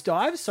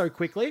nosedive so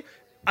quickly,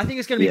 I think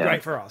it's going to be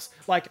great for us.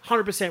 Like,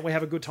 100% we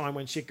have a good time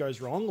when shit goes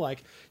wrong.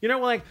 Like,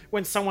 like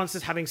when someone's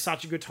just having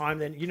such a good time,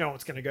 then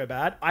it's going to go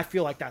bad. I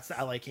feel like that's the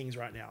LA Kings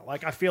right now.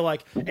 Like, I feel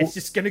like it's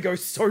just going to go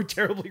so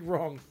terribly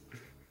wrong.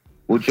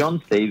 Well,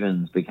 John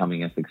Stevens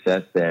becoming a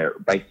success there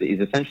basically is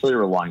essentially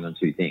relying on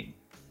two things.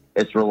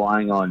 It's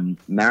relying on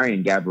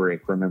Marian Gaborik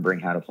remembering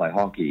how to play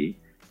hockey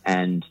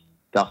and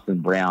Dustin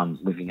Brown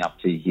living up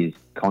to his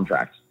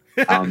contract.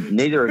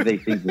 Neither of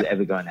these things is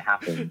ever going to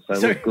happen. So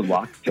look, good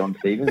luck, John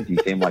Stevens. You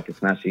seem like a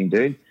smashing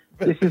dude.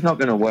 This is not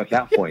going to work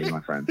out for you,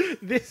 my friend.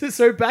 This is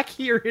so back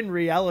here in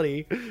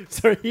reality.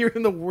 So here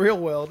in the real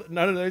world,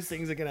 none of those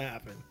things are going to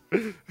happen.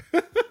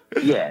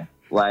 Yeah,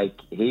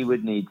 like he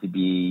would need to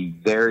be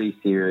very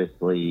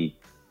seriously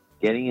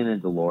getting in a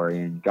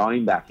DeLorean,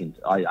 going back into...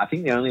 I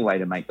think the only way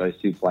to make those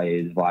two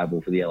players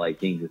viable for the LA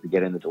Kings is to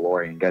get in the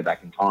DeLorean, go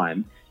back in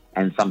time,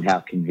 and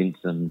somehow convince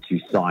them to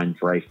sign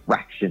for a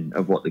fraction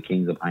of what the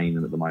Kings are paying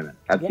them at the moment.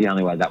 That's the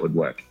only way that would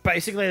work.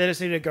 Basically, they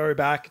just need to go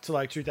back to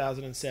like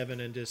 2007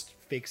 and just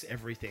fix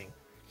everything.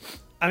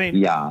 I mean...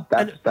 Yeah,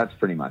 that's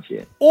pretty much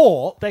it.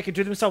 Or they could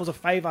do themselves a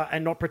favor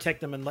and not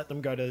protect them and let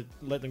them go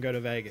to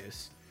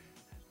Vegas.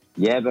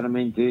 Yeah, but I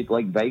mean, dude,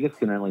 like Vegas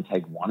can only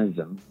take one of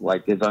them.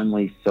 Like, there's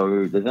only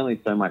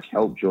so much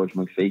help George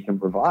McPhee can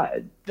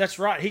provide. That's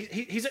right.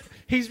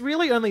 He's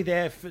really only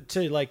there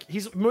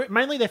he's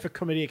mainly there for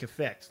comedic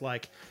effect,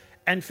 like,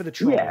 and for the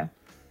troll. Yeah,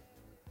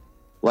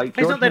 like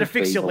he's George not there to McPhee's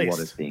fix your a list. lot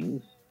of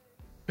things.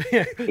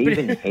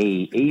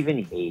 even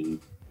he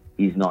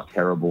is not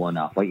terrible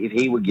enough. Like, if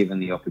he were given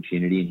the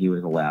opportunity and he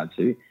was allowed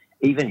to,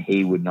 even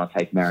he would not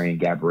take Marian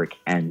Gaborik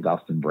and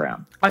Dustin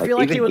Brown. I feel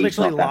like he would he's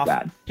literally not that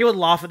laugh. bad. He would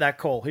laugh at that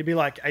call. He'd be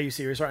like, "Are you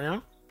serious right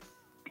now?"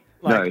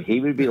 No, he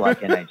would be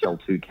like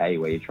NHL 2K,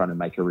 where you're trying to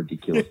make a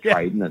ridiculous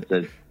trade and it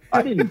says,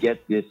 "I didn't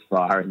get this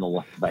far in the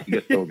Las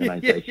Vegas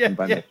organization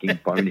by making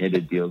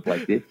boneheaded deals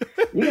like this."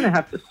 You're going to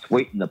have to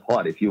sweeten the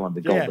pot if you want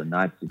the Golden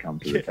Knights to come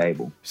to the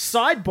table.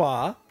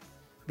 Sidebar: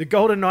 the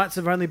Golden Knights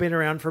have only been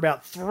around for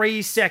about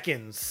 3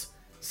 seconds,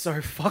 so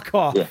fuck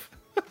off. Yeah.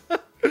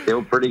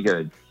 Still pretty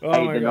good.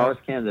 Oh, the Norris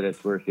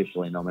candidates were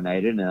officially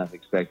nominated, and I've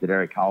expected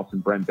Erik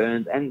Karlsson, Brent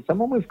Burns, and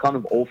someone we've kind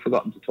of all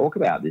forgotten to talk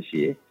about this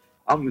year,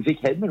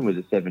 Vic Hedman with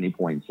a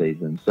 70-point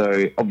season.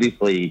 So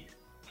obviously,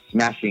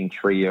 smashing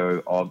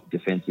trio of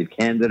defensive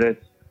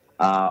candidates.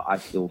 I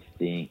still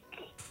think,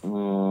 I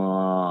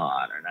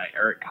don't know,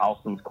 Erik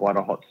Karlsson's quite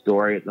a hot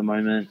story at the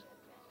moment.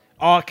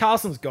 Oh,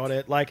 Carlson's got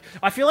it. Like,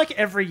 I feel like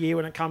every year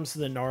when it comes to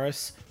the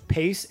Norris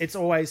piece, it's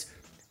always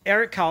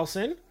Erik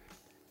Karlsson,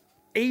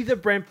 either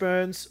Brent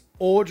Burns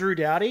or Drew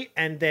Doughty,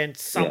 and then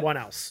someone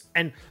else.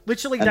 And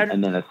literally...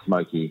 And then a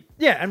Smokey.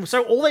 Yeah, and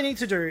so all they need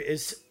to do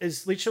is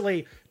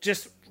literally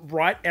just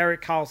write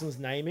Erik Karlsson's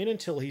name in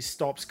until he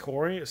stops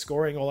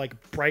scoring or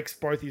like breaks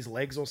both his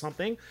legs or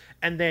something.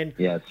 And then...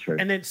 Yeah, that's true.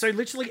 And then, so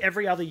literally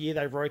every other year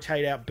they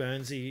rotate out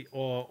Burnsy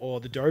or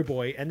the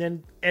Doughboy, and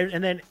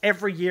then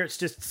every year it's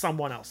just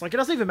someone else. Like, it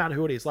doesn't even matter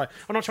who it is. Like,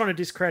 I'm not trying to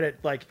discredit,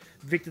 like,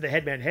 Victor the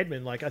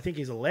Hedman. Like, I think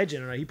he's a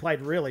legend and he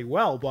played really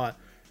well, but...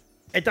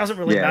 It doesn't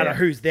really matter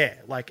who's there.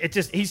 Like,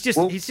 he's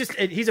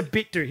a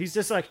bit dude. He's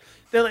just like,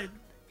 they're like,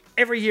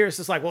 every year it's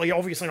just like, well, you're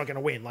obviously not going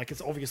to win. Like, it's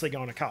obviously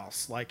going to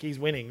Karls. Like, he's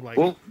winning. Like,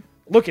 look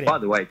at him. By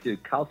the way,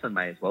 dude, Karlsson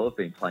may as well have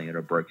been playing at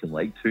a broken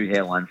leg, 2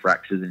 hairline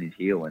fractures in his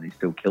heel, and he's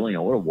still killing it.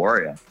 What a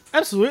warrior.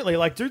 Absolutely.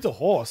 Like, dude's a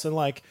horse. And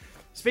like,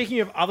 speaking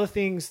of other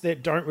things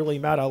that don't really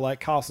matter,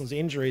 like Karlsson's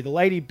injury, the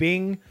Lady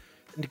Byng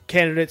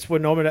candidates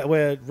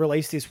were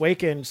released this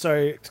weekend.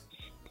 So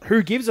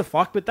who gives a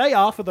fuck? But they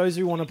are, for those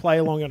who want to play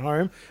along at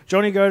home.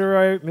 Johnny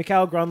Gaudreau,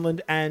 Mikael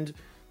Granlund, and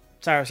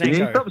Tarasenko. Can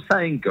you stop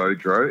saying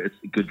Gaudreau? It's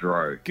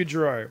Gaudreau.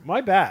 Gaudreau.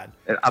 My bad.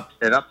 It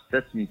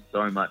upsets me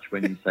so much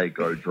when you say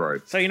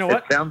Gaudreau. So you know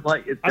what? It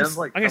sounds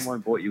like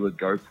someone bought you a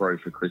GoPro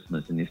for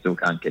Christmas and you still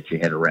can't get your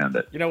head around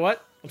it. You know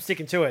what? I'm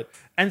sticking to it.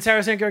 And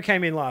Tarasenko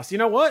came in last. You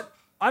know what?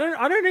 I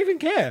don't even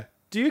care.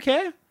 Do you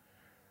care?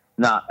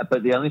 Nah,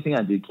 but the only thing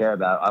I do care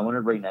about, I want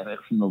to rename it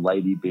from the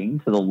Lady Byng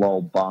to the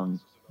Lol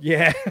Bung.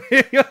 Yeah,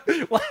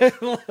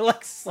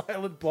 like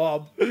Silent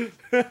Bob.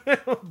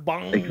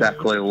 Bung.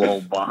 Exactly, Lol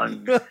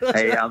Bung.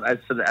 Hey, as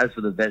for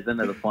the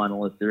Vezina, the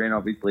finalists are in.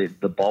 Obviously, it's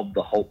the Bob,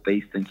 the Hulk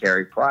Beast, and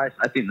Carey Price.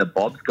 I think the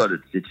Bob's got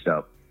it stitched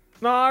up.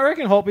 No, I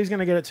reckon Holtby's going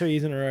to get it 2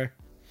 years in a row.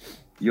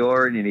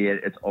 You're an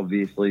idiot. It's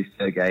obviously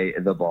Sergei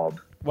the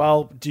Bob.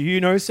 Well, do you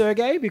know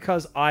Sergei?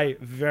 Because I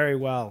very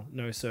well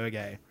know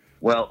Sergei.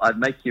 Well, I'd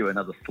make you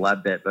another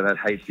slab bet, but I'd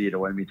hate for you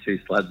to owe me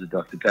 2 slabs of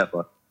Dr.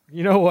 Pepper.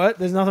 You know what?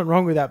 There's nothing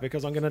wrong with that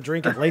because I'm going to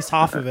drink at least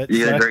half of it.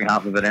 You're going to drink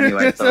half of it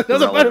anyway. So it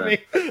doesn't matter to me.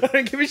 I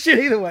don't give a shit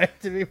either way,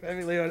 to be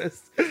perfectly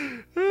honest.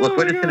 Look,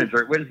 we're just going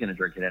to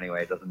drink it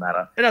anyway. It doesn't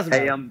matter. It doesn't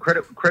matter. Hey,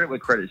 credit where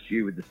credit's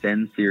due with the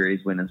Sens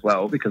series win as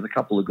well, because a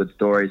couple of good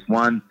stories.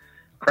 One,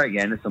 Craig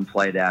Anderson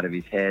played out of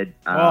his head,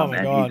 and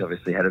he's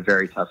obviously had a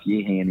very tough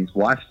year, he and his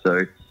wife.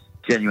 So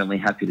genuinely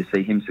happy to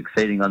see him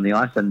succeeding on the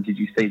ice. And did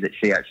you see that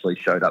she actually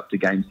showed up to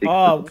Game 6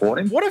 to support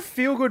him? What a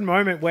feel-good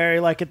moment where,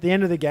 like, at the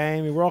end of the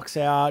game, he rocks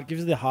out, gives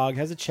her the hug,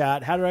 has a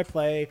chat. How did I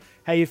play?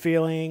 How you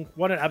feeling?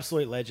 What an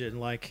absolute legend.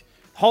 Like,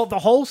 the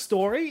whole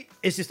story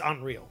is just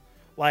unreal.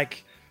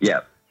 Like, yeah.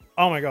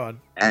 Oh, my God.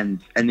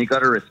 And you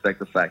got to respect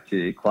the fact,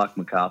 too, Clark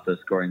MacArthur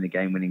scoring the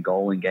game-winning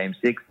goal in Game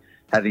 6,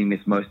 having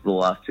missed most of the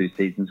last 2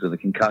 seasons with a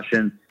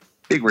concussion.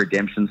 big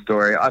redemption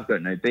story. I've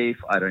got no beef.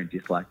 I don't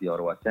dislike the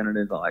Ottawa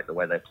Senators. I like the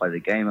way they play the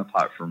game,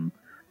 apart from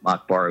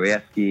Mark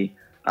Borowski.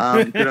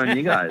 Good on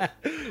you guys.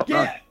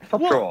 Top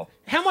draw.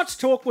 How much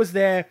talk was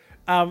there?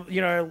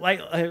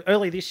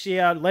 Early this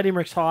year, let him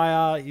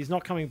retire. He's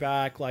not coming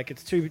back. Like,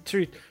 it's too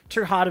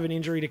hard of an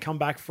injury to come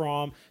back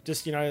from.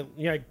 Just give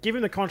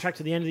him the contract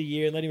to the end of the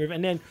year and let him move.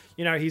 And then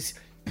he's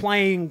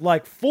playing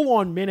like full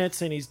on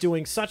minutes and he's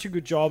doing such a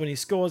good job and he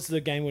scores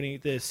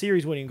the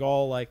series winning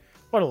goal. Like,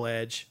 what a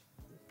ledge!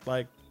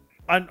 Like,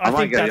 I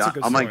think that's a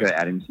good story. I might go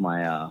add him to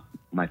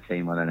my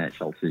team on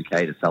NHL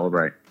 2K to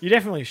celebrate. You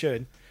definitely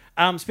should.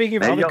 Speaking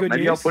of other good news...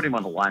 Maybe I'll put him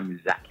on the line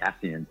with Zach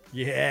Cassian.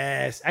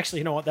 Yes. Actually,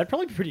 you know what? That'd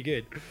probably be pretty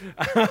good.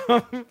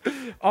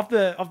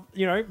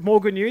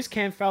 More good news.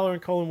 Cam Fowler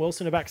and Colin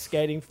Wilson are back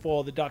skating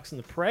for the Ducks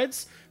and the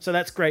Preds. So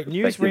that's great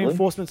news.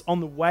 Reinforcements on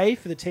the way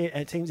for the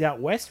teams out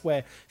west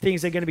where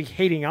things are going to be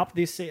heating up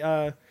this...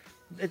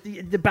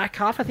 the back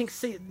half, I think,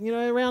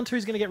 round 2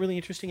 is going to get really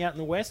interesting out in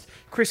the West.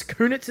 Chris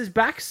Kunitz is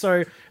back,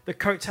 so the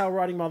coattail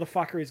riding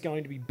motherfucker is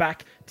going to be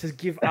back to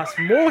give us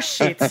more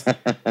shit.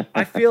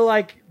 I feel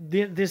like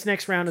this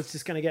next round is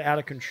just going to get out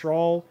of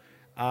control.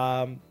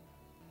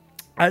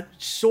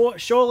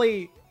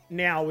 Surely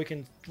now we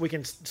can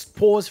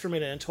pause for a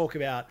minute and talk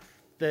about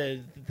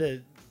the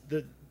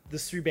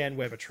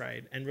Subban-Weber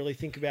trade and really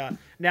think about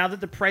now that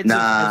the Preds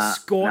have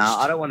scorched. No,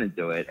 I don't want to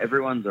do it.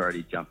 Everyone's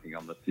already jumping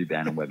on the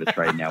Subban and Weber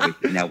trade now.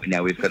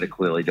 Now we've got to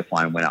clearly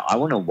define winner. I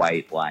want to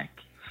wait. When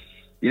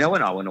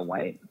I want to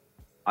wait.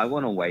 I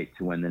want to wait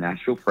to when the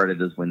Nashville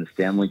Predators win the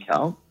Stanley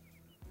Cup,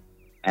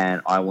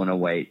 and I want to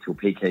wait till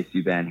PK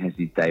Subban has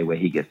his day where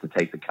he gets to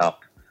take the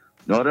cup,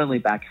 not only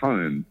back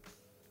home,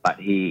 but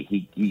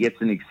he gets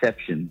an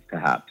exception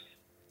perhaps,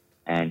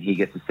 and he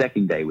gets a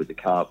second day with the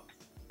cup.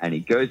 And he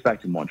goes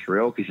back to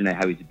Montreal because you know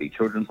how he's a big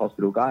children's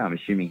hospital guy. I'm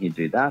assuming he'd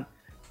do that.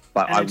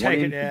 But I want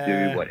him to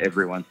do what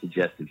everyone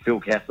suggested Phil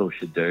Kessel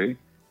should do.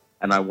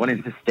 And I want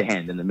him to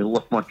stand in the middle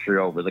of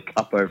Montreal with a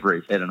cup over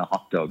his head and a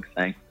hot dog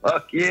saying,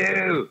 "Fuck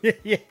you!"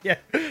 Yeah.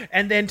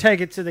 And then take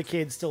it to the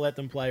kids to let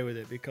them play with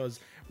it because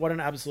what an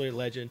absolute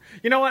legend.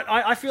 You know what?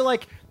 I feel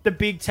like the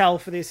big tell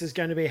for this is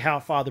going to be how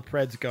far the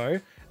Preds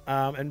go.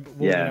 And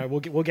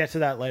we'll get to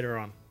that later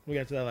on. Do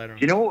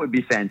you know what would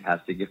be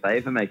fantastic if they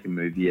ever make a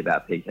movie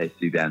about PK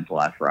Subban's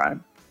life, right?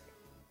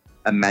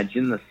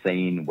 Imagine the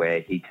scene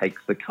where he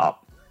takes the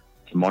cup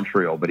to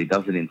Montreal, but he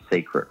does it in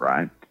secret,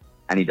 right?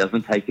 And he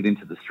doesn't take it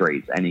into the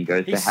streets, and he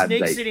goes to have He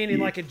sneaks it in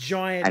like a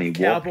giant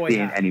cowboy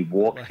hat. And he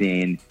walks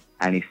in,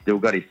 and he's still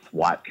got his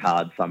swipe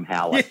card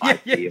somehow, like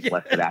IT has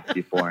left it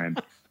active for him.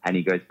 And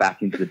he goes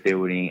back into the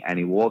building and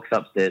he walks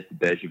upstairs to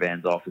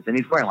Bergevin's office and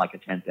he's wearing like a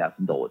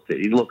 $10,000 suit.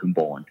 He's looking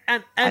born.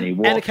 And he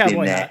walks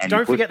in there and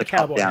he puts the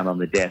cup down on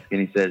the desk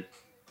and he says,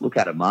 "Look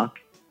at it, Mark.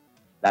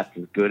 That's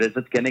as good as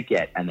it's going to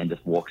get." And then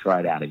just walks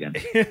right out again.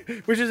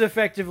 Which is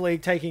effectively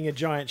taking a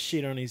giant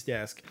shit on his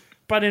desk,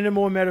 but in a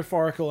more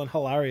metaphorical and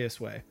hilarious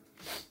way.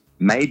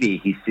 Maybe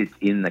he sits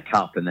in the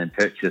cup and then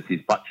perches his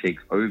butt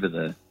cheeks over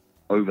the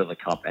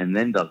cup and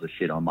then does a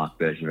shit on Mark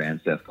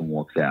Bergevin's desk and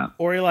walks out.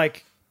 Or he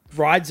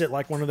rides it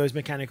like one of those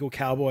mechanical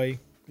cowboy,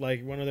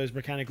 like one of those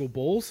mechanical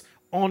bulls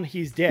on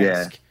his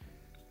desk,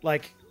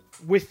 like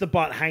with the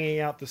butt hanging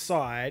out the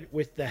side,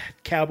 with the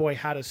cowboy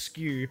hat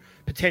askew,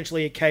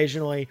 potentially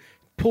occasionally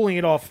pulling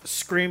it off,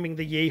 screaming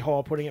the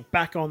yeehaw, putting it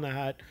back on the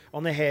hat,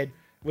 on the head,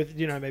 with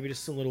maybe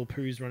just some little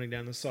poos running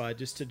down the side,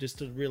 just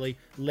to really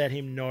let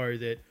him know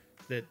that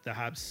the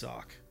Habs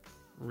suck.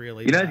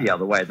 Really, the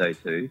other way though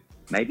too.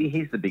 Maybe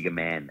he's the bigger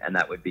man, and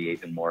that would be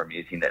even more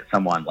amusing. That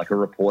someone like a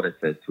reporter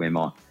says to him,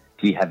 "Oh,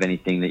 do you have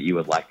anything that you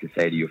would like to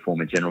say to your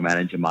former general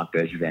manager, Mark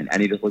Bergevin?"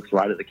 And he just looks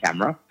right at the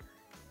camera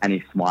and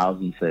he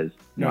smiles and says,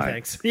 "No,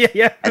 thanks."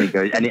 Yeah. And he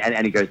goes,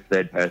 and he goes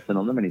third person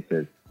on them and he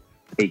says,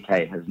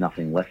 "PK has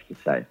nothing left to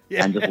say,"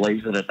 and just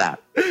leaves it at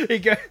that.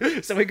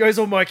 He goes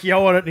all Mike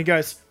Yo on it and he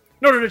goes,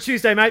 "Not on a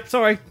Tuesday, mate.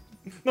 Sorry,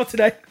 not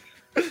today."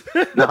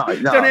 No.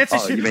 Don't answer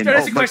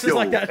questions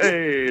like that.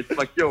 Hey, it's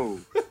Mike Yo.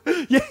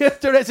 Yeah,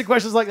 don't answer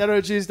questions like that on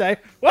a Tuesday.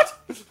 What?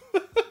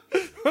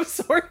 I'm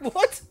sorry,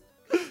 what?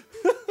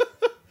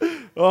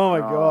 Oh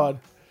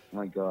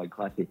my god,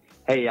 classic.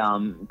 Hey,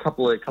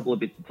 couple of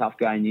bits of tough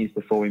guy news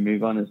before we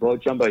move on as well.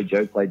 Jumbo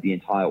Joe played the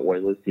entire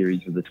Oilers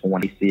series with the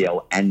 20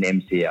 CL and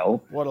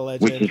MCL. What a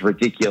legend. Which is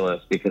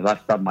ridiculous because I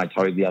stubbed my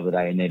toe the other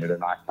day and needed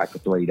an ice pack for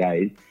 3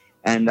 days.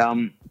 And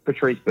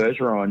Patrice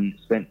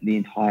Bergeron spent the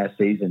entire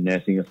season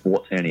nursing a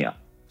sports hernia.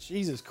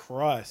 Jesus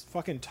Christ,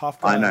 fucking tough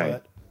guy. I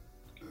know.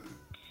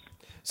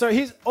 So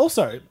here's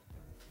the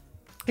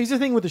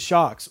thing with the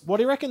Sharks. What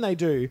do you reckon they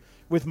do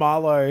with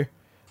Marleau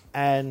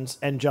and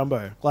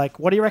Jumbo? Like,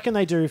 what do you reckon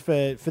they do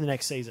for the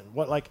next season?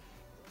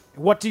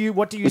 What do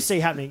you see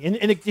happening?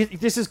 And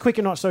this is quick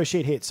and not so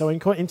shit hit. So in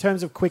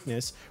terms of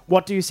quickness,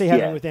 what do you see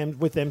happening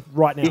with them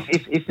right now?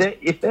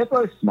 If they're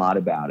both smart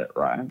about it,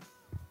 right?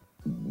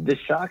 The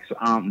Sharks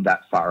aren't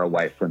that far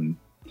away from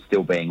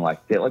still being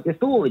they're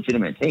still a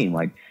legitimate team.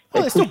 Like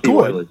they pushed the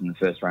Oilers in the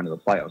first round of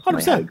the playoffs and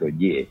they had a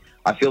good year.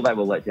 I feel they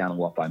were let down a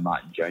lot by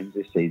Martin Jones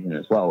this season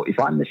as well. If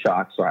I'm the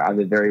Sharks, right, I have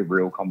a very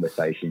real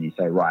conversation. You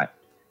say, right,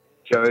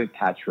 Joe,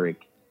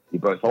 Patrick, you're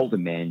both older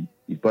men.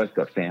 You've both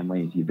got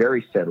families. You're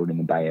very settled in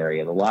the Bay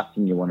Area. The last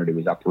thing you want to do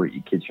is uproot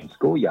your kids from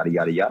school, yada,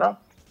 yada, yada.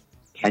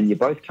 Can you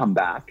both come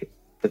back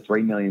for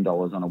 $3 million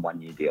on a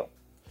 1-year deal?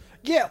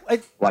 Yeah.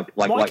 Like,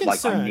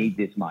 I need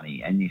this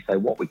money. And you say,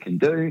 what we can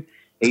do,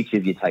 each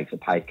of you takes a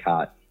pay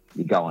cut.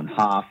 You go on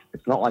half.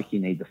 It's not like you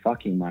need the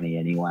fucking money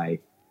anyway.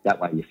 That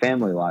way your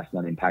family life's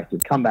not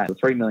impacted. Come back with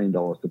 $3 million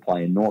to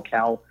play in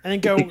NorCal. And then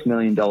go, $6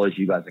 million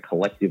you guys are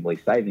collectively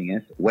saving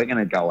us. We're going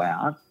to go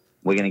out.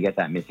 We're going to get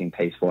that missing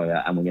piece for you,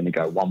 and we're going to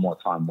go one more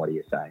time. What do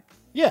you say?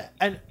 Yeah,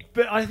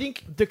 but I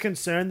think the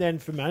concern then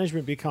for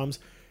management becomes,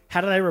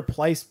 how do they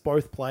replace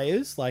both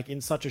players like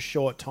in such a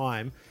short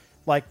time?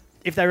 Like,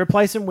 if they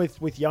replace him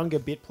with younger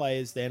bit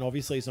players, then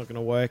obviously it's not going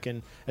to work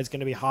and it's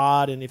going to be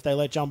hard. And if they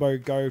let Jumbo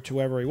go to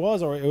wherever he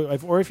was,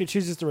 or if he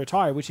chooses to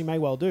retire, which he may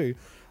well do,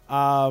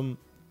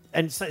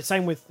 and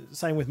same with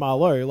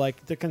Marleau.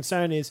 Like, the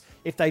concern is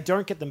if they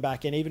don't get them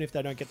back, and even if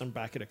they don't get them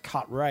back at a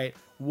cut rate,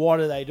 what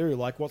do they do?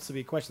 Like, what's the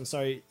big question?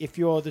 So if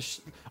you're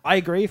I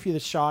agree. If you're the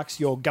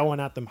Sharks, you're going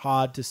at them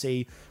hard to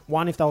see,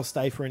 one, if they'll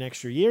stay for an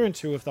extra year, and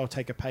two, if they'll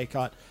take a pay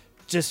cut,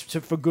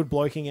 for good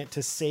bloking it,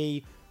 to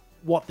see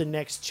what the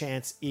next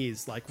chance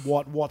is, like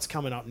what's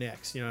coming up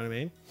next. You know what I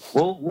mean?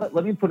 Well,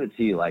 let me put it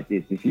to you like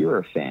this: if you're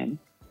a fan,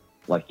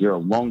 like you're a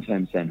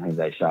long-term San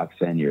Jose Sharks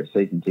fan, you're a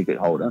season ticket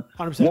holder,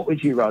 100%. What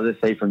would you rather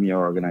see from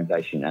your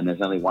organization? And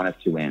there's only one of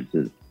two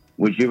answers.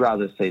 Would you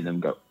rather see them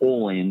go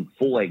all in,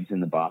 full eggs in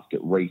the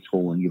basket,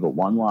 retool, and give it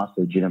one last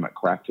legitimate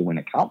crack to win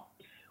a cup?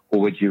 Or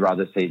would you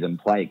rather see them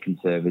play it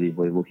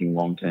conservatively, looking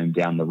long-term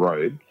down the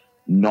road,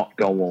 not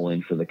go all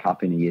in for the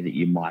cup in a year that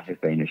you might have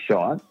been a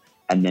shot,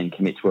 and then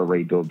commit to a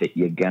rebuild that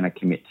you're going to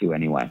commit to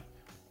anyway?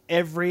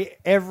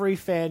 Every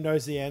fan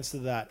knows the answer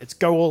to that. It's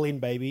go all in,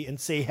 baby, and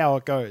see how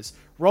it goes.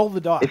 Roll the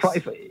dice.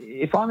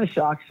 If I'm a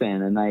Sharks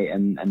fan and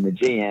the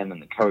GM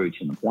and the coach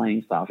and the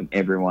playing staff and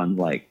everyone's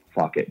like,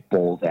 fuck it,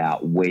 balls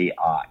out, we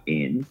are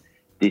in,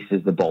 this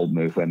is the bold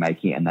move we're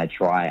making, and they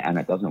try and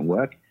it doesn't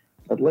work,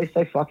 at least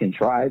they fucking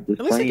tried. There's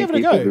plenty of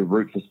people who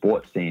root for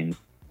sports teams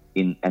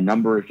in a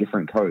number of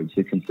different codes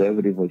who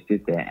conservatively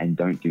sit there and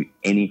don't do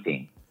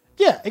anything.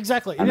 Yeah,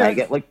 exactly. And they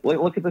get, like,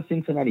 look at the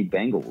Cincinnati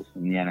Bengals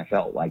in the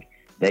NFL. Like,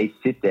 they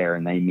sit there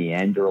and they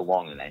meander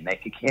along and they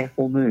make a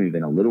careful move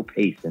and a little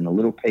piece and a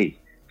little piece.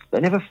 They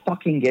never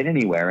fucking get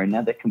anywhere, and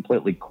now they're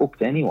completely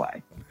cooked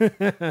anyway.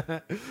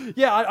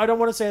 Yeah, I don't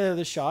want to say they're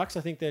the Sharks.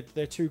 I think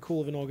they're too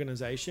cool of an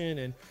organization,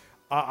 and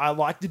I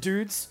like the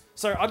dudes.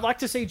 So I'd like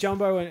to see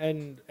Jumbo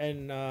and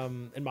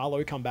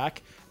Marleau come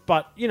back,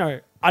 but you know,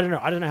 I don't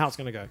know how it's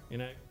going to go. You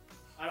know,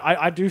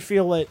 I do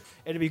feel that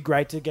it'd be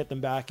great to get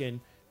them back and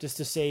just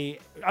to see.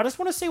 I just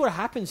want to see what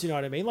happens. You know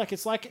what I mean? Like,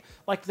 it's like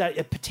that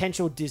a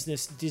potential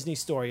Disney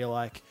story. You're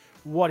like,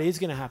 what is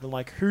going to happen?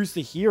 Like, who's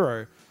the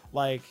hero?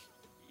 Like,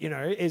 you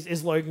know,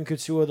 is Logan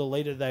Couture the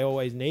leader they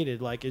always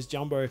needed? Like, is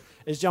Jumbo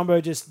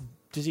just,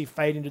 does he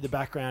fade into the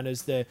background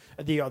as the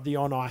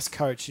on ice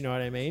coach? You know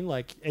what I mean?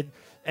 Like,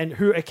 and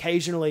who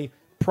occasionally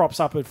props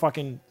up a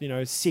fucking, you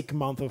know, sick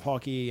month of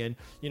hockey, and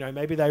you know,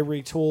 maybe they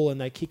retool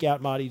and they kick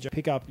out Marty,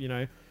 pick up, you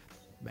know,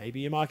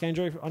 maybe a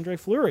Marc-Andre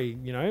Fleury,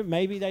 you know,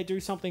 maybe they do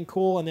something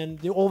cool, and then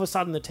all of a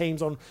sudden the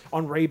team's on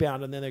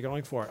rebound, and then they're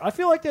going for it. I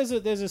feel like there's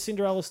a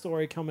Cinderella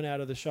story coming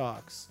out of the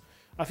Sharks.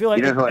 I feel like,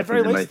 you know who at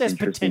very least there's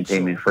interesting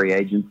potential. Team in free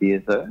agency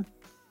is, though?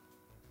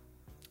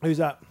 Who's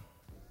that?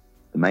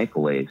 The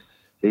Maple Leafs.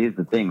 See, here's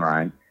the thing,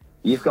 right?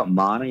 You've got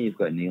Marner, you've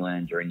got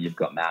Nylander, and you've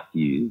got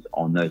Matthews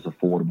on those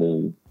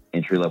affordable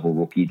entry-level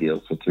rookie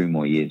deals for 2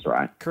 more years,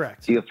 right?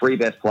 Correct. So your 3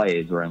 best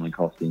players are only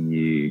costing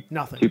you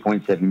nothing.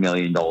 $2.7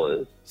 million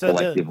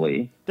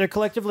collectively. They're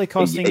collectively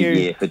costing a you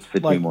year for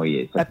like 2 more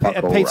years. A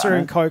pizza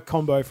and Coke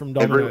combo from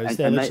Domino's.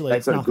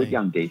 They've got a good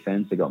young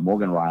defense. They've got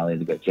Morgan Riley.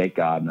 They've got Jake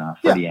Gardner.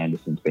 Freddie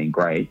Anderson's been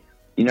great.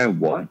 You know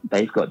what?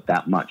 They've got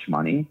that much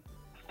money.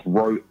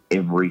 Throw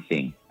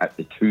everything at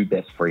the 2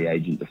 best free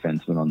agent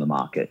defensemen on the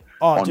market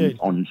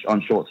on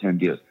short-term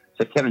deals.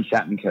 So Kevin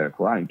Shattenkirk,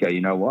 right? Go,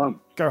 you know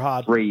what? Go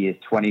hard. 3 years,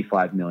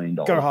 $25 million.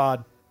 Go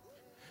hard.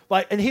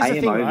 Like, and here's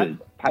the thing,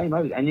 right? Pay him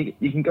over. And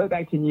you can go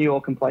back to New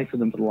York and play for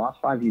them for the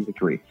last 5 years of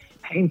career.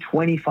 Pay him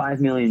 $25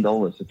 million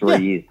for 3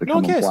 years to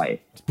come and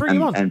play. Bring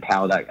him on. And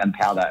power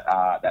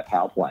that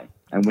power play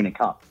and win a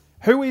cup.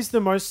 Who is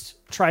the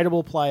most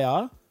tradable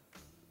player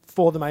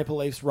for the Maple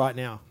Leafs right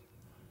now?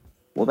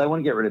 Well, they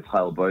want to get rid of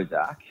Tyler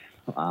Bozak.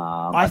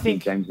 I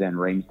think James Van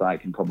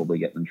Riemsdyk can probably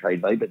get them trade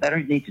value, but they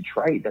don't need to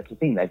trade. That's the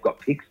thing. They've got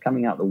picks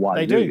coming out the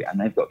wazoo, and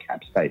they've got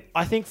cap space.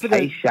 I think for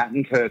pay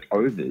Shattenkirk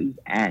overs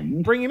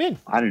and bring him in.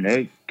 I don't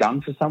know,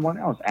 gun for someone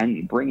else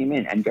and bring him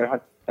in and go.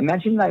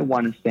 Imagine they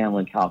won a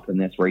Stanley Cup and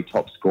their 3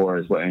 top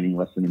scorers were earning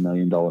less than $1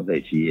 million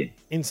each year.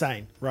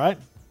 Insane, right?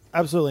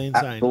 Absolutely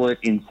insane. Absolute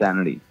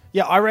insanity.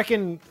 Yeah, I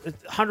reckon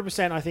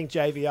 100%. I think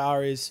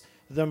JVR is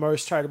the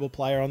most tradable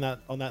player on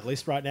that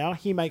list right now.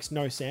 He makes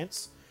no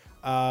sense.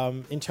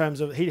 In terms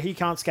of he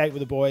can't skate with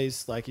the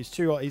boys. Like, he's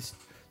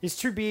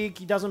too big.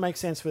 He doesn't make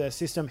sense for their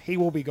system. He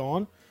will be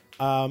gone,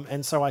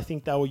 and so I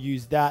think they will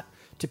use that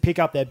to pick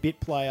up their bit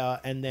player,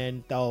 and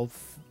then they'll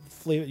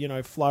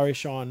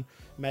flourish on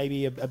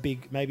maybe a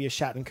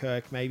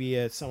Shattenkirk,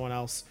 maybe someone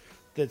else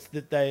cause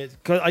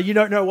you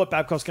don't know what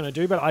Babcock's going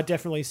to do, but I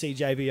definitely see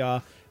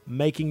JVR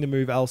making the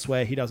move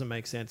elsewhere. He doesn't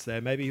make sense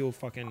there. Maybe he'll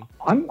fucking...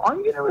 I'm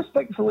going to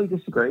respectfully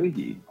disagree with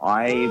you.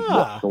 I've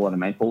watched a lot of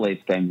Maple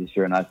Leafs games this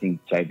year, and I think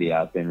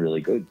JVR's been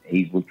really good.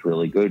 He's looked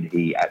really good.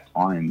 He, at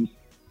times,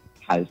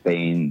 has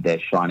been their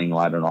shining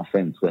light on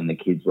offense when the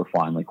kids were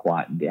finally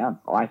quieting down.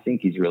 I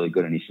think he's really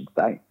good, and he should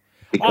stay.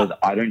 Because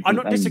I don't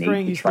think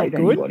they need to trade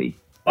anybody.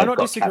 I'm not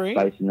disagreeing. They've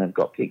got cap space and they've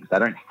got picks. They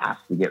don't have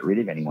to get rid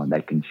of anyone.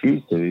 They can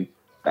choose to.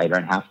 They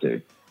don't have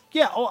to.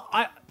 Yeah,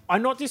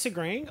 I'm not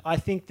disagreeing. I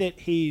think that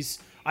he's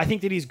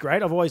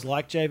great. I've always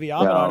liked JVR,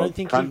 but I don't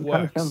think he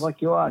works. Sounds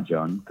like you are,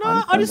 John.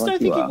 No, I just don't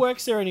think he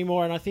works there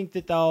anymore, and I think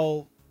that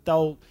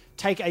they'll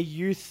take a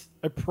youth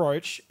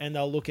approach and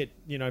they'll look at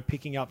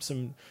picking up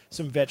some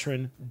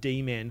veteran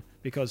D men,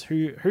 because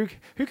who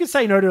can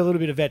say no to a little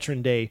bit of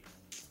veteran D?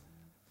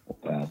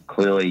 Well,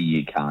 clearly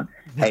you can't.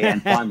 Hey,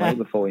 and finally,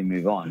 before we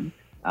move on,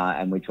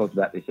 and we talked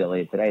about this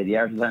earlier today, the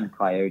Arizona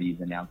Coyotes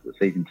announced that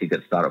season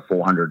tickets start at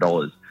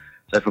 $400.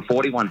 So for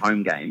 41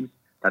 home games,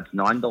 that's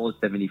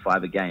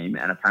 $9.75 a game,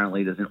 and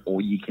apparently there's an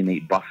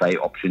all-you-can-eat buffet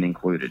option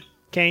included.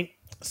 Kane,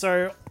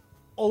 so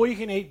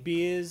all-you-can-eat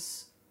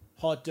beers,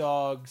 hot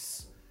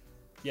dogs.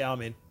 Yeah,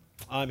 I'm in.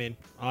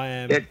 I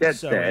am.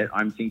 That's it.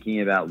 I'm thinking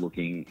about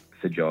looking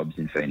for jobs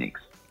in Phoenix.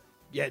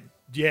 Yeah,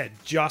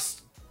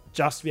 just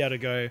to be able to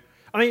go.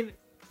 I mean,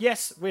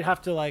 yes, we'd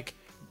have to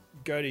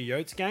go to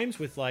Yotes games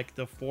with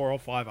the 4 or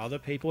 5 other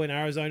people in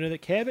Arizona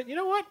that care, but you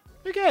know what?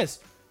 Who cares?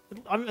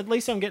 At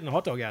least I'm getting a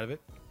hot dog out of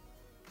it.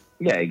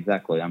 Yeah,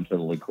 exactly. I'm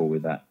totally cool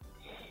with that.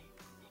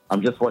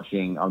 I'm just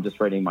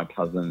reading my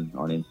cousin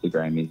on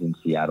Instagram. He's in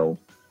Seattle,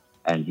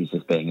 and he's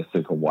just being a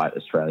super white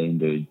Australian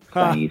dude,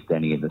 saying he's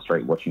standing in the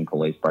street watching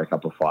police break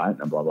up a fight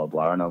and blah, blah,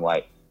 blah. And I'm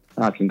like,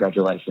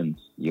 congratulations.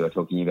 You are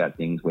talking about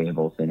things we have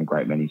all seen a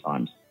great many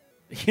times.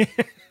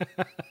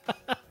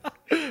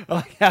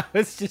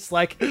 It's just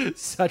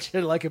such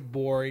a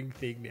boring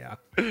thing now.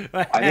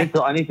 I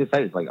need to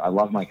say this. I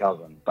love my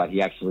cousin, but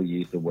he actually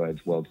used the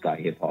words world star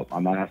hip hop. I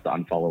might have to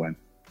unfollow him.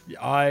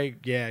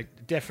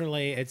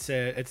 Definitely. It's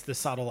the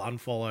subtle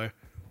unfollow.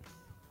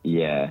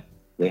 Yeah.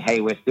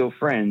 Hey, we're still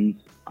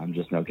friends. I'm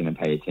just not going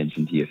to pay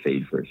attention to your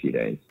feed for a few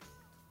days.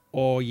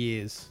 Or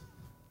years.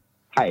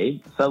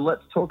 Hey, so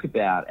let's talk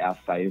about our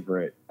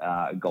favourite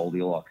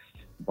Goldilocks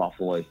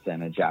Buffalo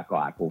center, Jack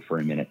Eichel, for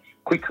a minute.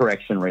 Quick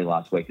correction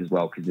last week as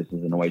well, because this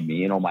has annoyed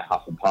me in all my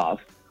huff and puff.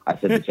 I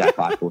said that Jack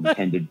Eichel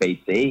attended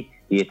BC.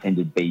 He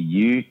attended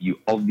BU. You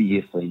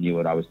obviously knew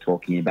what I was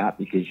talking about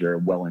because you're a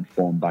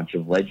well-informed bunch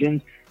of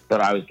legends.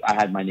 But I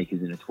had my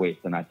knickers in a twist,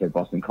 and I said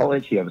Boston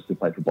College. He obviously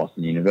played for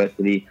Boston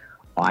University.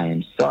 I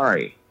am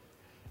sorry.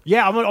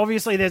 Yeah, I mean,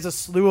 obviously there's a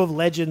slew of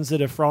legends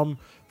that are from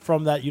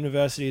that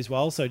university as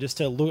well. So just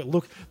to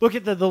look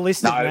at the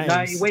list of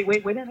names. No,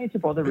 we don't need to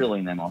bother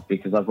reeling them off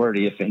because I've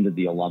already offended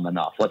the alum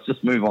enough. Let's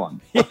just move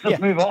on.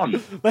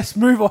 Let's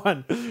move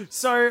on.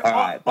 So, all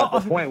right, but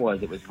the point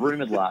was, it was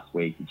rumoured last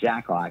week that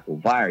Jack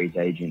Eichel, via his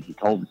agent, he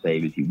told the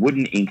Sabres he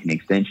wouldn't ink an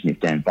extension if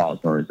Dan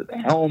Bilesma is at the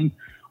helm.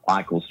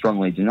 Eichel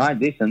strongly denied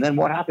this, and then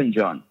what happened,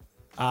 John?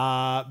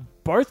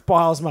 Both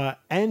Bilesma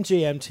and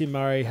GM Tim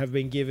Murray have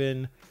been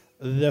given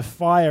the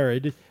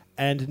fired,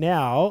 and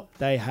now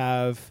they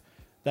are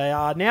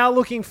now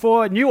looking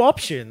for new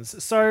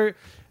options. So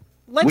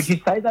would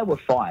you say they were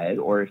fired,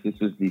 or if this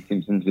was the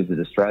Simpsons Visit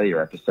Australia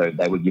episode,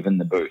 they were given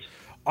the boot?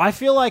 I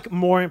feel like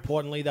more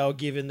importantly, they were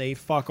given the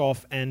fuck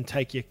off and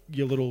take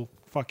your little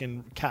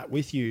fucking cat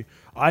with you.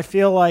 I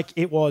feel like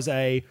it was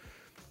a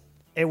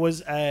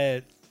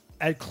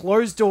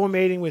closed door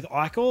meeting with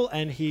Eichel,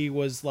 and he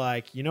was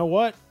like, you know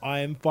what? I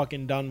am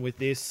fucking done with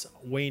this.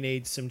 We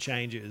need some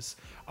changes.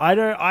 Do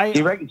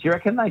you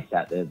reckon they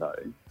sat there though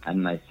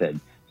and they said,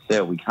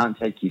 "Sir, we can't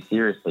take you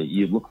seriously.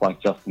 You look like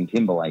Justin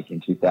Timberlake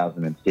in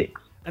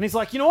 2006." And he's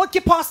like, you know what?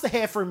 Get past the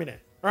hair for a minute.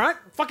 All right?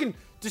 Fucking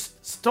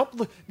just stop.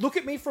 Look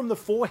at me from the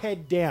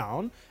forehead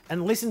down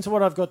and listen to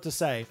what I've got to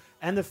say.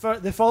 And the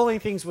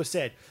following things were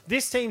said.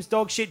 This team's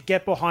dog shit.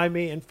 Get behind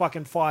me and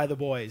fucking fire the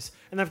boys.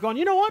 And they've gone,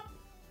 you know what?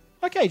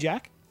 Okay,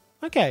 Jack.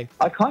 Okay.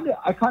 I kind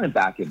of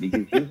back it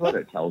because here's what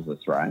it tells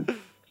us, right?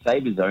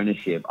 Sabres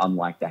ownership,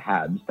 unlike the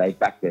Habs, they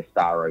backed their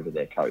star over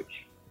their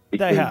coach.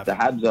 Because the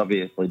Habs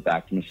obviously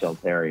backed Michel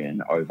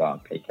Therrien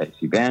over PK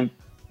Subban.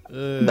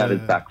 That has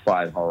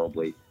backfired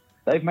horribly.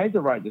 They've made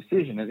the right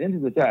decision. At the end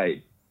of the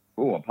day,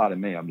 pardon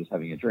me, I'm just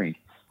having a drink.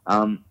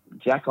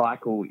 Jack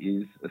Eichel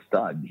is a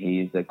stud. He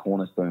is a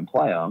cornerstone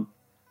player.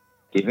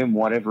 Give him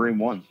whatever he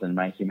wants and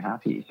make him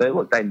happy. So,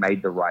 look, they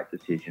made the right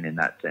decision in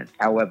that sense.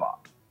 However,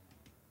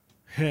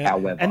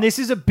 and this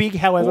is a big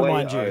however,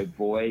 mind you. Oh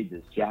boy,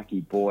 does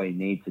Jackie boy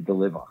need to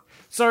deliver.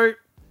 So,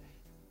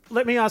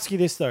 let me ask you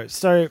this, though.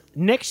 So,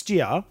 next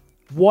year,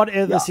 what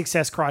are the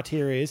success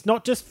criteria?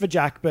 Not just for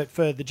Jack, but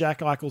for the Jack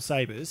Eichel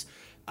Sabres,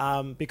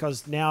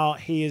 because now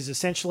he has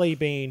essentially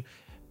been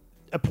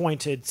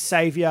appointed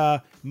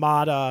savior,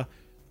 martyr,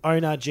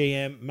 owner,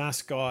 GM,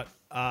 mascot,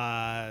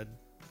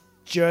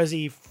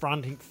 jersey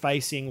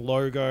front-facing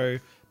logo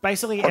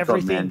basically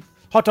everything.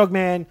 Hot Dog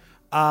Man,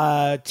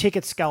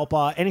 ticket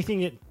scalper,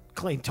 anything that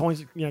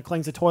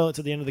cleans the toilets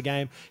at the end of the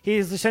game. He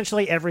is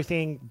essentially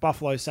everything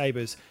Buffalo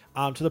Sabres,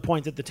 to the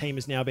point that the team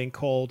is now being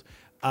called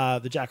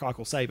the Jack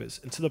Eichel Sabres,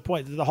 and to the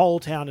point that the whole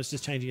town is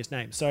just changing its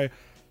name. So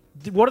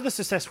what are the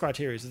success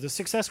criteria? The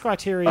success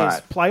criteria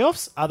is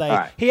playoffs? Are they?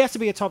 Right. He has to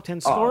be a top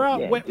 10 scorer? Oh,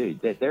 yeah,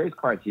 dude, there is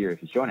criteria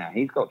for sure now.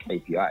 He's got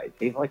KPIs.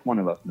 He's like one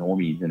of us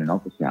normies in an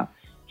office now.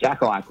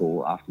 Jack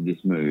Eichel, after this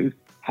move,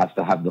 has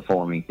to have the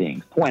following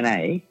things. Point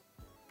A,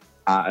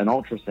 an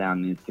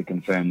ultrasound needs to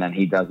confirm that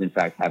he does, in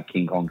fact, have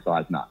King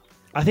Kong-sized nuts.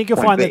 I think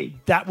you'll find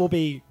that will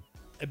be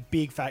a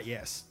big fat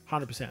yes,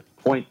 100%.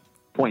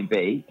 Point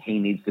B, he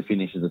needs to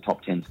finish as a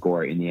top 10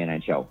 scorer in the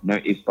NHL. No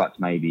ifs, buts,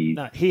 maybes.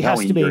 No, he has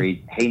to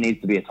be. He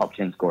needs to be a top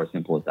 10 scorer,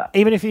 simple as that.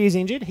 Even if he is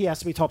injured, he has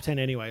to be top 10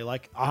 anyway.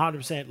 Like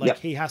 100%. Like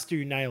he has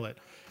to nail it.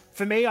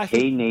 For me, I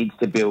think he needs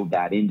to build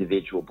that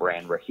individual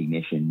brand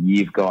recognition.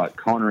 You've got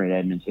Connor in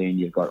Edmonton.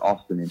 You've got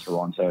Austin in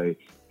Toronto.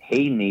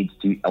 He needs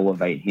to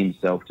elevate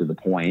himself to the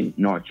point,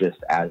 not just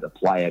as a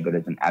player, but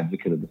as an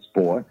advocate of the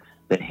sport,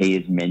 that he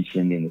is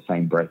mentioned in the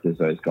same breath as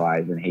those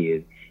guys, and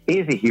he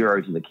is a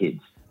hero to the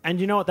kids. And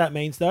you know what that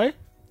means, though?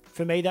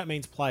 For me, that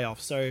means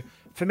playoffs. So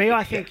for me,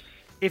 I think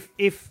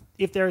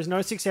if there is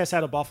no success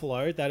out of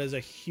Buffalo, that is a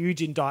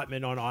huge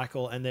indictment on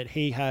Eichel, and that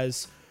he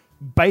has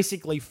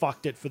basically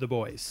fucked it for the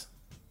boys.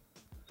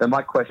 So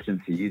my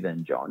question for you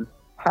then, John,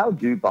 how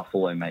do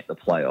Buffalo make the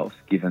playoffs,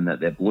 given that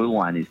their blue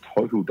line is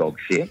total dog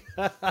shit,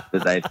 that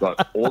they've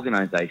got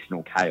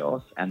organizational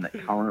chaos, and that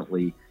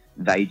currently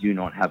they do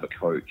not have a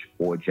coach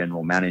or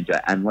general manager?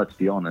 And let's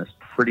be honest,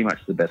 pretty much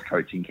the best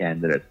coaching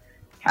candidates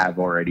have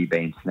already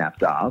been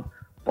snapped up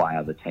by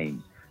other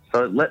teams.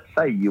 So let's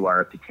say you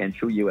are a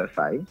potential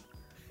UFA,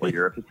 or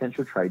you're a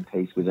potential trade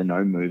piece with a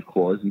no-move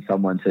clause, and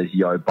someone says,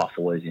 yo,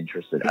 Buffalo's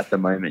interested. At the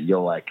moment, you're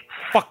like,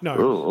 fuck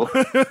no.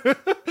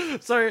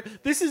 So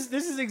this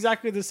is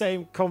exactly the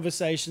same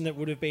conversation that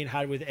would have been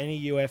had with any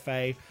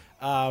UFA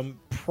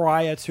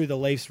prior to the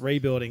Leafs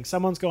rebuilding.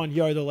 Someone's gone,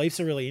 yo, the Leafs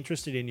are really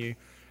interested in you.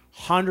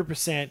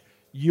 100%.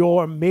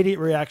 Your immediate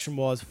reaction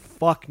was,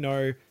 fuck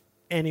no,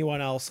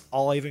 anyone else,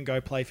 I'll even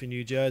go play for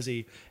New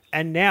Jersey.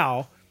 And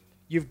now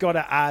you've got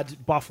to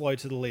add Buffalo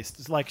to the list.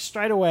 It's like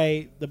straight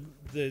away,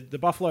 the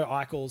Buffalo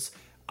Eichels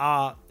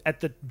are at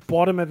the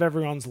bottom of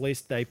everyone's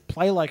list. They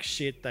play like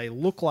shit. They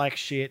look like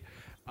shit.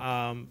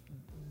 I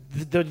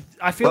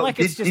feel like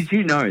it's just... Did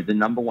you know the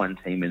number one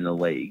team in the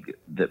league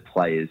that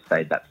players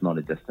say that's not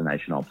a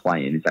destination I'll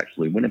play in is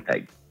actually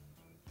Winnipeg?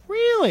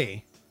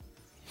 Really?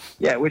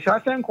 Yeah, which I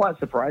found quite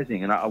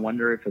surprising. And I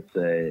wonder if it's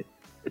a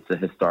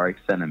historic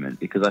sentiment,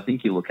 because I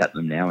think you look at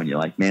them now and you're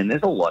like, man,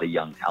 there's a lot of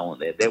young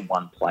talent there. They're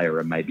one player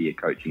and maybe a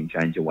coaching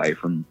change away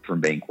from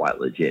being quite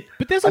legit.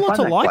 But there's a lot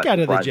to like out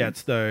of the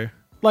Jets, though.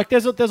 Like,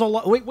 there's a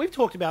lot. We've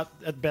talked about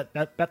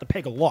the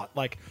Peg a lot.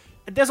 Like,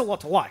 there's a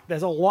lot to like.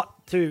 There's a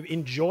lot to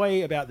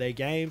enjoy about their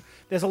game.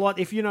 There's a lot.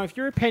 If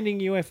you're a pending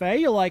UFA,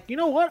 you're like, you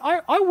know what?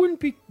 I wouldn't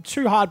be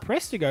too hard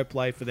pressed to go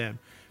play for them.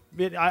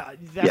 But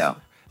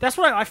that's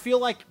what I feel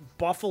like.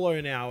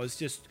 Buffalo now is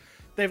just.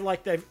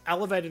 They've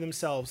elevated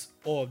themselves,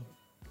 or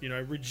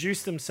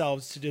reduced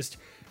themselves to just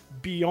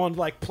beyond.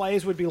 Like,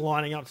 players would be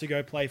lining up to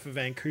go play for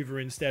Vancouver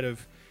instead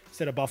of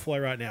Buffalo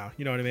right now.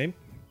 You know what I mean?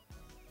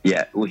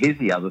 Yeah. Well, here's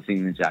the other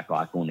thing that Jack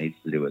Eichel needs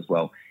to do as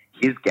well.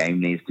 His game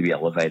needs to be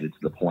elevated to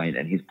the point,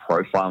 and his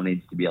profile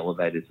needs to be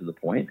elevated to the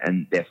point,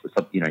 and therefore,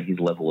 his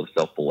level of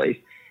self-belief.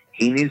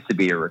 He needs to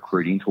be a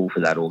recruiting tool for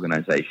that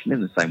organization in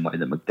the same way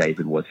that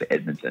McDavid was for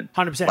Edmonton.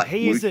 100%.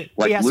 He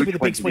has to be the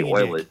big swinging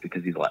Oilers dick.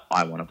 Because he's like,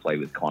 I want to play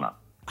with Connor.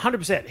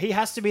 100%. He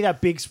has to be that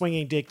big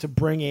swinging dick to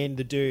bring in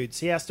the dudes.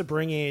 He has to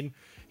bring in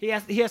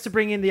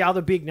the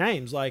other big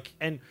names. Like,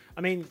 and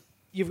I mean,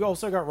 you've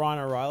also got Ryan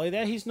O'Reilly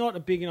there. He's not a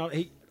big enough.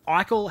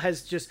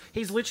 Eichel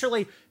he's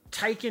literally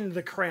taken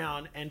the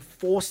crown and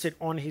forced it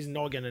on his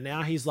noggin, and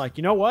now he's like,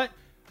 you know what?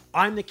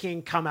 I'm the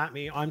king. Come at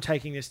me. I'm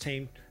taking this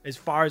team as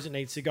far as it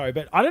needs to go.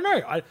 But I don't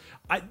know.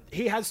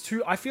 He has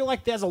two. I feel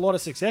like there's a lot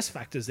of success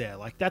factors there.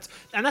 Like that's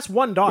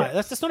one guy. Yeah.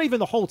 That's not even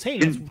the whole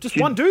team. It's just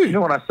one dude. You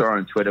know what I saw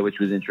on Twitter, which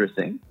was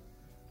interesting?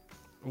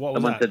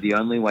 Someone said the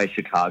only way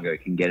Chicago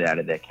can get out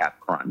of their cap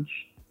crunch,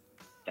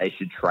 they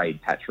should trade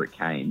Patrick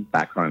Kane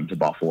back home to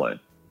Buffalo.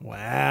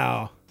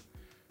 Wow.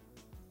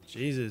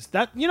 Jesus.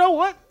 You know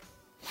what?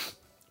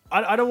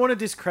 I don't want to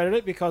discredit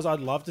it, because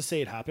I'd love to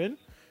see it happen,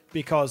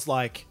 because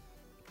like.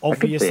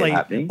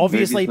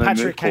 Obviously,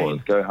 Patrick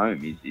Kane. Go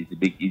home.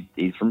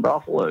 He's from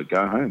Buffalo.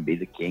 Go home. Be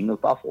the king of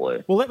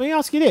Buffalo. Well, let me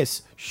ask you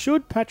this: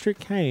 should Patrick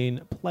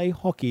Kane play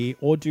hockey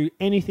or do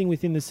anything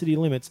within the city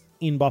limits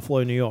in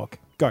Buffalo, New York?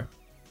 Go.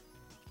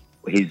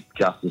 He's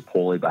just as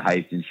poorly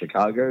behaved in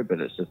Chicago,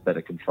 but it's just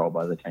better controlled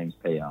by the team's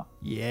PR.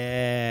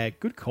 Yeah,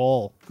 good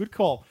call. Good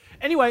call.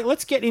 Anyway,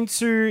 let's get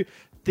into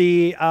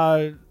the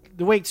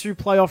week 2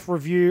 playoff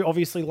review.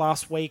 Obviously,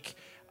 last week.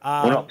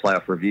 Well, not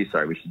playoff review,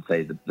 sorry. We should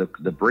say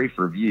the brief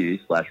review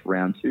 /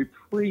 round 2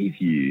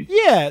 preview.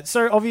 Yeah,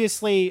 so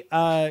obviously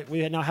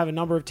we now have a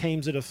number of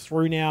teams that are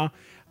through now.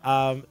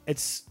 I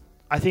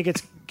think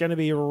it's going to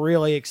be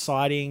really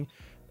exciting.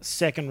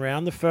 second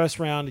round. The first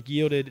round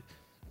yielded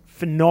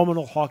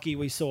phenomenal hockey.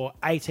 We saw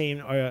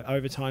 18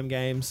 overtime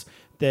games.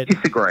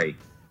 Disagree.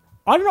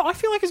 I don't know. I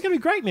feel like it's going to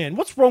be great, man.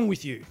 What's wrong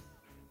with you?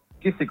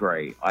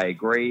 Disagree. I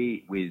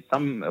agree with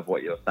some of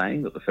what you're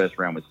saying, that the first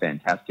round was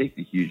fantastic.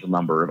 The huge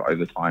number of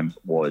overtimes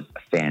was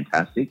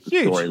fantastic.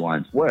 The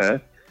storylines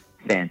were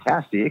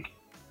fantastic.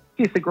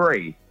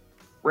 Disagree.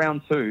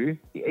 Round 2,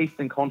 the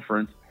Eastern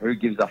Conference, who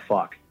gives a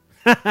fuck?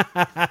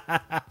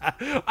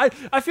 I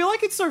feel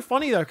like it's so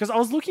funny, though, because I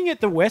was looking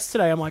at the West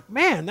today. I'm like,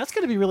 man, that's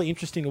going to be really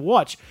interesting to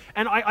watch.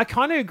 And I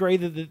kind of agree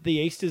that the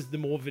East is the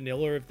more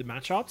vanilla of the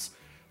matchups.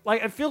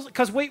 Like, it feels,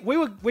 because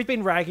we've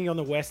been ragging on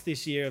the West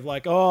this year of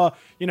like, oh,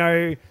 you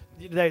know,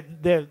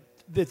 the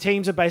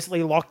teams are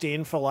basically locked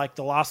in for like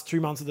the last 2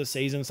 months of the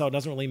season, so it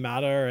doesn't really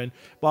matter, and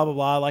blah blah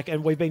blah. Like,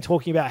 and we've been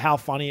talking about how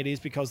funny it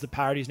is because the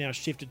parity's now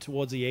shifted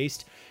towards the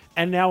East,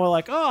 and now we're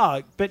like,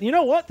 oh, but you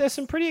know what? There's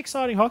some pretty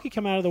exciting hockey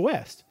coming out of the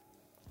West.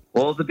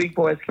 Well, the big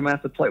boys come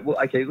out to play.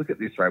 Well, okay, look at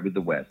this, right, with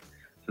the West.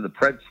 So the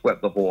Preds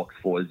swept the Hawks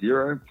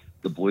 4-0.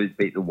 The Blues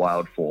beat the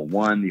Wild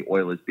 4-1. The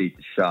Oilers beat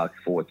the Sharks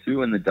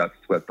 4-2. And the Ducks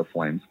swept the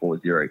Flames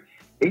 4-0.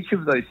 Each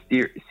of those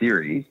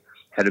series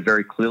had a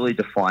very clearly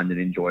defined and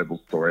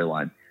enjoyable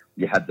storyline.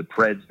 You had the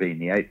Preds being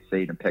the 8th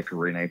seed and Pekka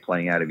Rinne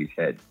playing out of his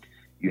head.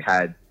 You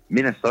had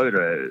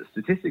Minnesota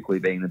statistically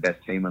being the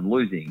best team and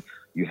losing.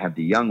 You had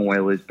the young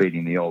Oilers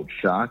beating the old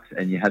Sharks.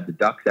 And you had the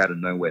Ducks out of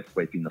nowhere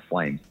sweeping the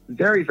Flames.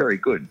 Very, very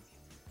good.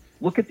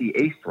 Look at the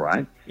East,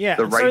 right? Yeah,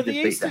 the so the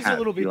East is a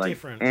little bit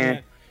different.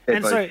 Yeah.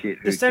 And so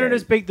shit, the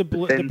Senators beat the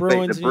Bruins. The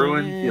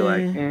Bruins, you're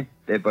like,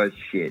 they're both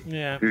shit.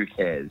 Yeah. Who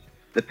cares?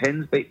 The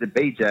Pens beat the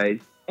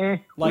BJs.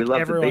 Like we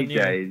love the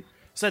BJs. Knew.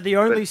 So the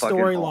only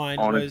storyline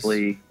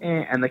honestly,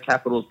 and the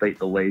Capitals beat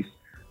the Leafs.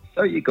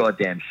 So you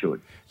goddamn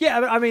should.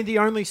 Yeah, I mean, the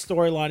only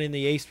storyline in the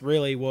East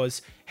really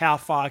was how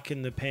far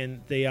can how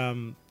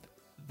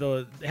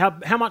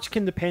much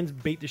can the Pens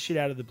beat the shit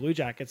out of the Blue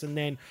Jackets, and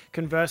then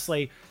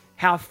conversely,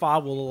 how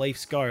far will the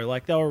Leafs go?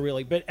 Like, they were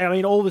really... But, I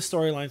mean, all the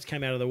storylines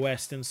came out of the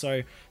West, and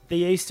so the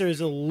Easter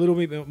is a little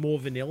bit more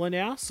vanilla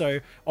now.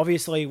 So,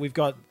 obviously, we've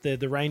got the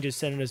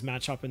Rangers-Senators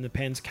matchup and the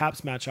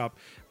Pens-Caps matchup.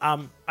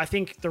 I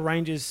think the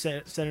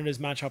Rangers-Senators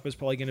matchup is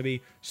probably going to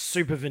be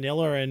super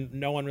vanilla, and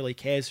no one really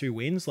cares who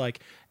wins. Like,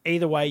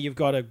 either way, you've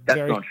got a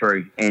That's not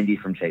true. Andy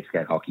from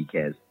Cheapskate Hockey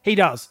cares. He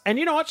does. And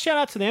you know what? Shout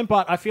out to them,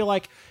 but I feel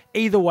like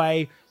either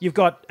way, you've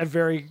got a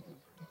very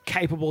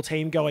capable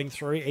team going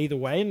through either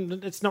way,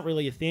 and it's not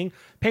really a thing.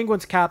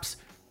 Penguins Caps,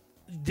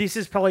 this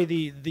is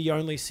probably the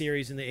only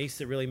series in the East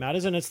that really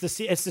matters, and it's the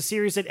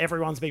series that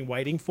everyone's been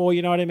waiting for.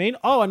 You know what I mean?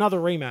 Oh, another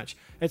rematch.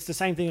 It's the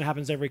same thing that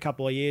happens every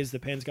couple of years. The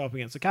Pens go up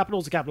against the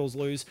Capitals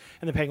lose,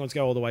 and the Penguins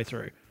go all the way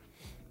through.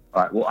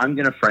 All right. Well, I'm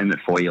going to frame it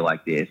for you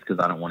like this because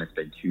I don't want to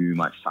spend too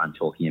much time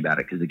talking about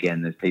it. Because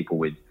again, there's people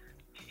with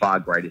far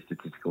greater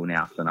statistical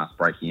nous than us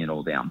breaking it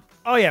all down.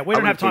 Oh yeah, we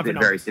don't have time for it.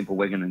 Very simple.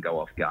 We're going to go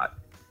off gut.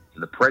 So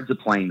the Preds are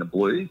playing the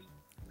Blues.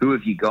 Who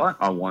have you got?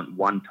 I want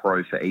one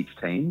pro for each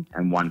team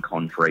and one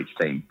con for each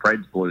team.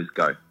 Preds, Blues,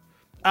 go.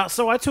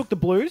 So I took the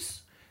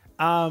Blues,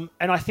 and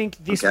I think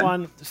this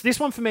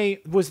one for me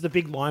was the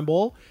big line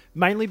ball,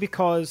 mainly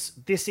because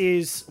this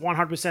is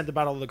 100% the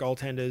battle of the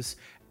goaltenders,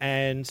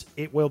 and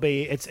it will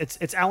be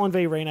it's Allen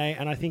v Rinne,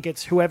 and I think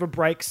it's whoever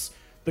breaks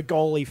the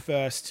goalie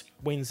first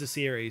wins the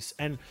series,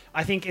 and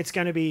I think it's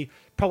going to be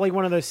probably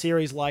one of those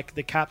series like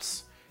the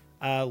Caps.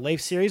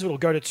 Leaf series, it'll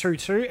go to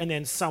 2-2, and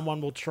then someone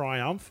will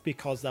triumph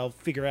because they'll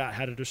figure out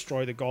how to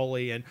destroy the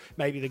goalie, and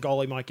maybe the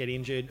goalie might get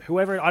injured.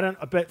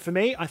 But for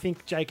me, I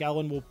think Jake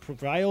Allen will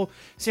prevail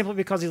simply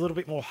because he's a little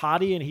bit more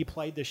hardy and he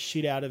played the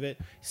shit out of it,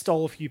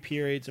 stole a few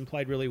periods and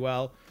played really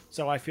well.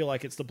 So I feel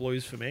like it's the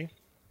Blues for me.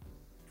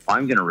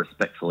 I'm going to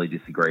respectfully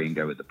disagree and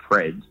go with the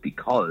Preds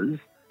because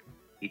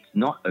it's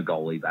not a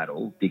goalie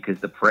battle, because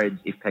the Preds,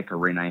 if Pekka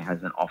Rinne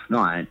has an off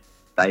night,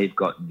 they've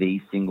got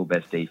the single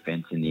best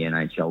defense in the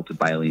NHL to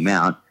bail him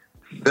out.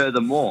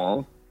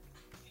 Furthermore,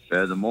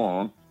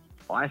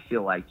 I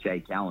feel like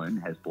Jake Allen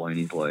has blown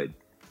his load.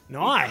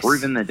 Nice.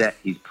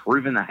 He's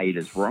proven the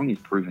haters wrong. He's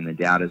proven the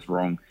doubters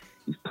wrong.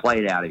 He's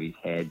played out of his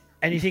head.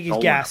 And you think he's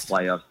gassed?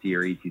 Playoff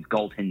series. His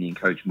goaltending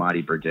coach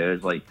Marty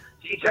Brodeur's like,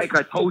 "Gee, Jake,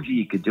 I told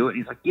you could do it." And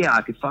he's like, "Yeah,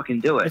 I could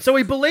fucking do it." And so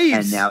he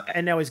believes.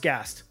 And now he's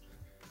gassed.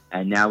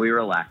 And now he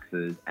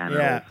relaxes, and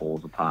it all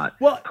falls apart.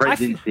 Well,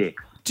 Preds in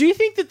 6. Do you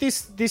think that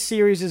this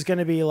series is going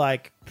to be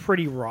like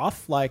pretty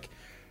rough? Like,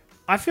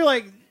 I feel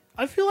like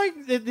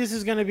that this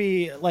is going to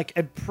be like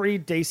a pretty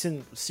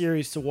decent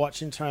series to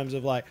watch in terms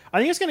of like, I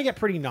think it's going to get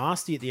pretty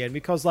nasty at the end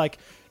because like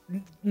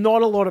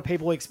not a lot of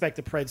people expect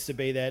the Preds to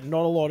be there.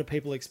 Not a lot of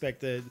people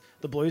expect the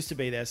Blues to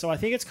be there. So I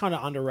think it's kind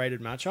of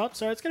underrated matchup.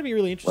 So it's going to be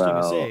really interesting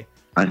to see.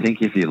 I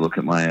think if you look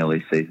at my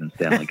early season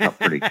Stanley Cup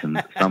predictions,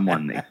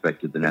 someone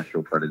expected the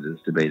Nashville Predators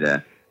to be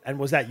there. And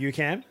was that you,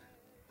 Cam?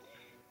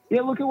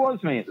 Yeah, look, it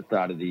was me at the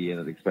start of the year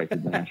that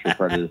expected the Nashville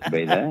Predators to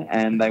be there,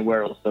 and they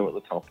were also at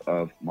the top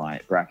of my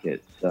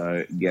bracket,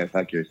 so go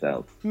fuck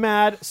yourselves.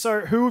 Mad.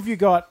 So who have you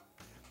got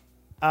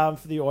for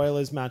the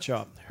Oilers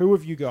matchup? Who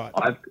have you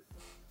got?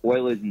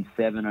 Oilers in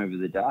 7 over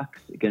the Ducks.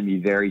 It's going to be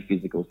a very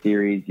physical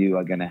series. You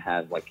are going to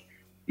have like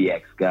the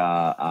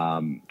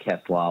Exgar,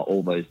 Kessler,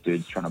 all those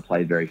dudes trying to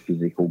play very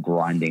physical,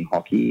 grinding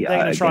hockey. They're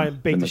going to try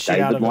and beat the shit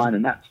out of them.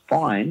 And that's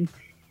fine,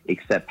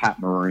 except Pat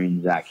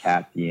Maroon, Zach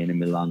Cassian, and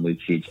Milan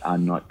Lucic are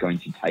not going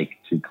to take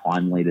too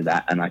kindly to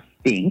that. And I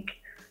think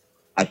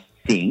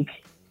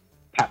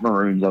Pat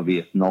Maroon's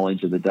obvious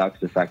knowledge of the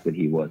Ducks, the fact that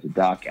he was a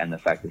Duck, and the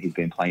fact that he's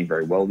been playing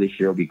very well this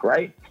year will be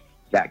great.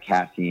 Zach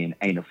Cassian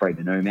ain't afraid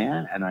of no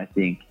man, and I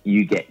think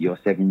you get your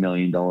 $7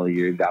 million a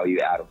year value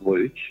out of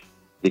Luch.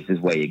 This is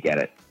where you get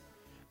it.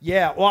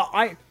 Yeah, well,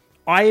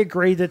 I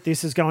agree that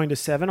this is going to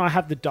 7. I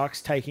have the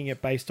Ducks taking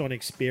it based on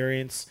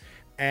experience,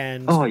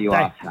 and they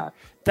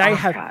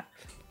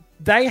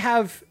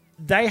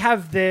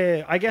have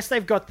their, I guess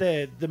they've got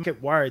the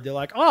get worried. They're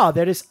like, oh,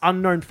 they're this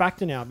unknown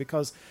factor now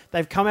because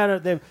they've come out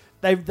of they've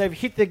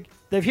hit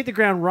the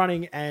ground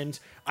running, and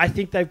I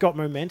think they've got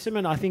momentum.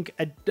 And I think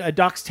a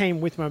Ducks team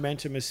with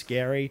momentum is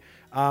scary.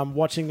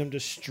 Watching them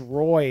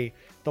destroy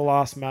the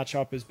last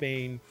matchup has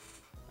been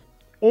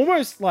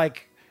almost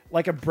like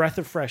a breath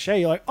of fresh air.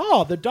 You're like,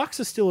 oh, the Ducks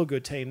are still a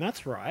good team.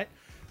 That's right.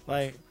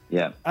 Like,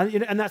 yeah,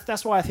 and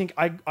that's why I think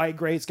I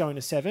agree it's going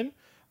to 7.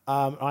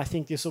 I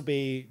think this will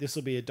be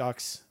a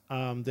Ducks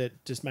that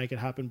just make it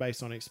happen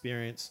based on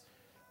experience,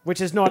 which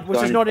is not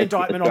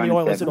indictment on the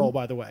Oilers at all,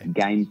 by the way.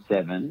 Game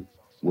 7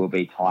 will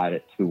be tied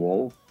at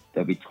 2-2.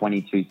 There'll be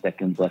 22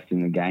 seconds left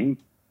in the game.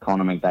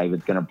 Connor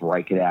McDavid's going to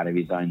break it out of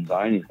his own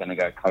zone. He's going to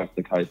go coast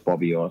to coast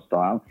Bobby Orr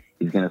style.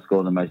 He's going to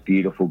score the most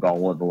beautiful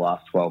goal of the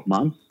last 12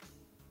 months.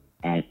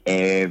 And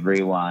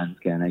everyone's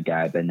going to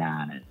go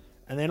bananas.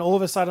 And then all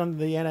of a sudden,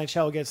 the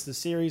NHL gets the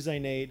series they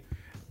need,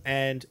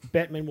 and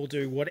Bettman will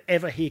do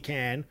whatever he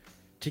can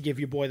to give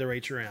your boy the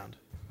reach around.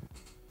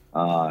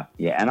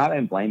 Yeah, and I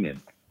don't blame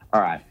him.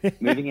 All right,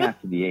 moving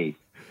out to the East.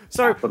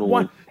 So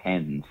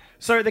Pens.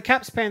 So the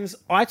Caps Pens,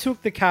 I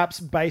took the Caps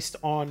based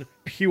on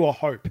pure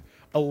hope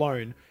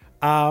alone.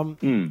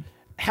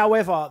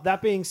 However,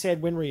 that being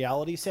said, when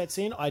reality sets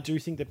in, I do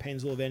think the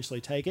Pens will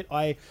eventually take it.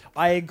 I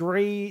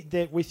agree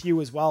that with you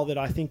as well, that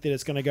I think that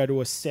it's going to go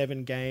to a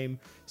 7-game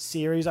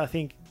series. I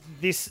think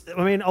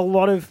a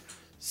lot of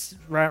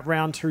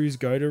round 2s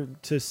go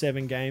to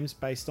 7 games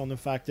based on the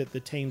fact that the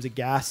teams are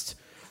gassed.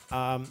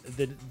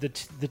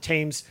 The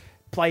teams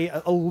play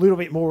a little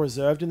bit more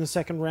reserved in the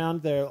second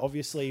round. They're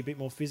obviously a bit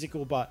more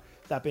physical, but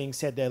that being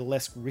said, they're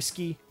less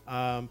risky.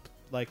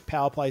 Like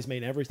power plays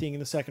mean everything in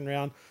the second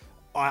round.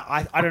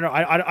 I don't know.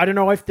 I don't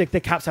know if the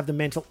Caps have the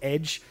mental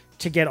edge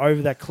to get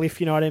over that cliff.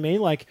 You know what I mean?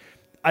 Like,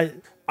 I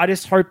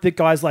just hope that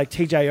guys like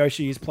TJ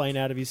Oshie is playing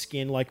out of his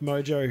skin, like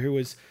Mojo, who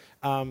has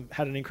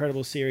had an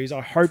incredible series.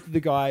 I hope the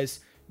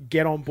guys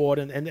get on board,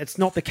 and it's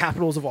not the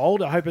Capitals of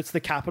old. I hope it's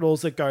the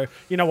Capitals that go,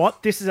 you know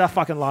what? This is our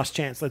fucking last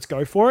chance. Let's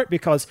go for it,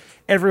 because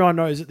everyone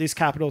knows that this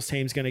Capitals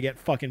team's going to get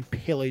fucking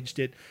pillaged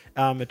at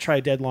a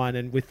trade deadline,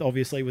 and with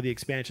the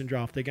expansion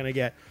draft, they're going to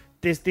get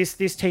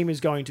this team is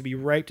going to be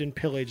raped and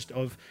pillaged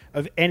of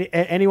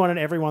anyone and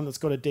everyone that's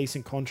got a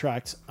decent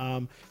contract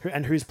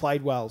and who's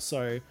played well.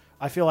 So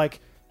I feel like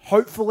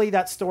hopefully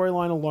that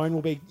storyline alone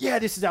will be, yeah,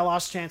 this is our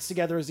last chance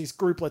together as this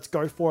group. Let's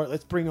go for it.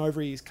 Let's bring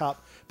over his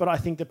cup. But I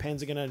think the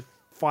Pens are going to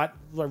fight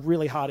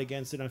really hard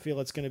against it. I feel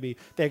they're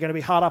going to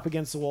be hard up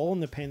against the wall,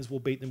 and the Pens will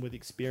beat them with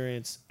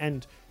experience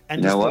and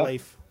just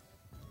belief.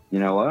 You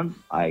know what?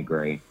 I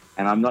agree.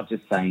 And I'm not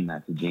just saying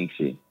that to jinx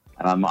you.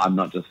 And I'm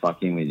not just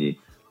fucking with you.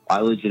 I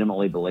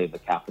legitimately believe the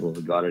Capitals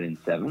have got it in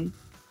 7,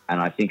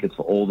 and I think it's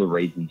for all the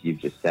reasons you've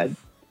just said.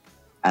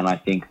 And I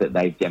think that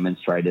they've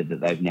demonstrated that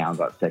they've now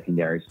got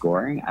secondary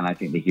scoring, and I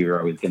think the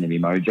hero is going to be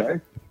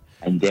Mojo.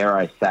 And dare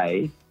I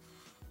say,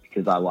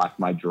 because I like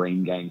my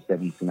dream Game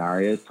 7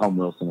 scenarios, Tom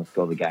Wilson will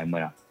score the game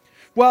winner.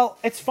 Well,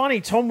 it's funny.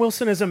 Tom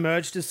Wilson has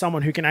emerged as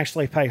someone who can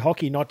actually play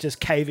hockey, not just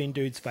cave in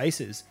dudes'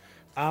 faces.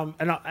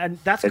 And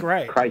that's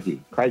great.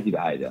 Crazy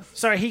behaviour.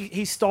 So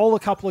he stole a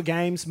couple of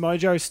games.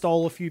 Mojo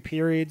stole a few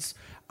periods.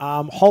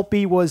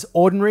 Holtby was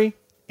ordinary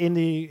in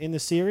the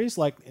series,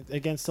 like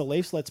against the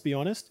Leafs, let's be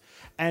honest.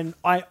 And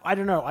I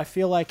don't know. I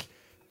feel like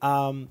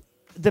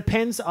the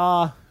Pens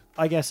are,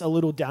 I guess, a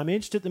little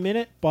damaged at the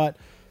minute, but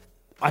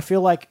I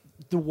feel like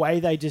the way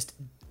they just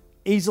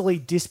easily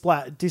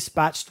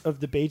dispatched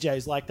of the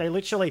BJs, like they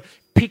literally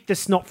picked the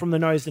snot from the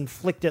nose and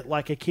flicked it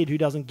like a kid who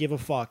doesn't give a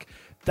fuck.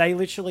 They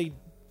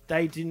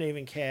didn't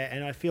even care.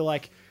 And I feel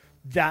like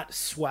that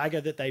swagger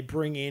that they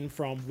bring in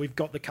from, we've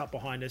got the cup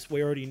behind us,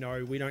 we already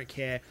know, we don't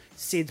care,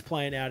 Sid's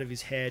playing out of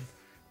his head,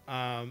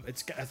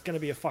 it's going to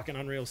be a fucking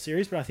unreal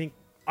series. But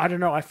I don't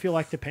know, I feel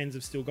like the Pens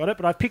have still got it,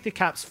 but I picked the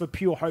Caps for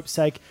pure hope's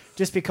sake,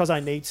 just because I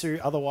need to,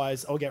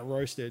 otherwise I'll get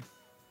roasted.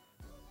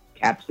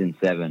 Caps in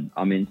 7,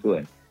 I'm into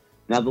it.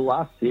 Now the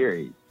last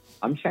series,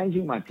 I'm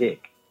changing my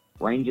pick.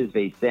 Rangers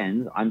v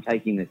Sens, I'm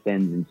taking the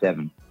Sens in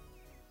 7.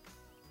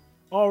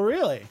 Oh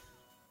really?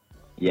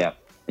 Yep.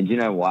 And do you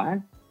know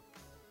why?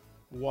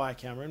 Why,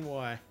 Cameron?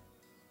 Why?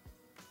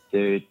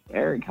 Dude,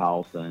 Erik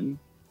Karlsson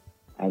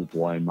has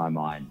blown my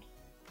mind.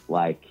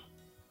 Like,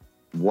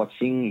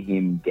 watching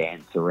him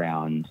dance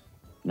around,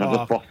 not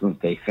just Boston's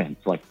defense,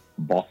 like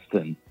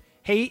Boston,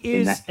 He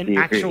is an series,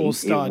 actual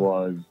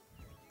stud.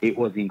 It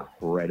was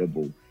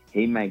incredible.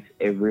 He makes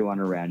everyone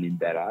around him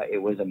better.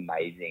 It was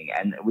amazing.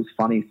 And it was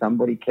funny.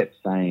 Somebody kept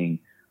saying,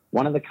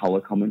 one of the color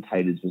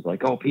commentators was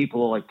like, oh,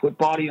 people are like, put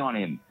body on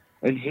him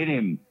and hit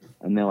him.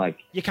 And they're like,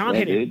 you can't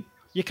hit him.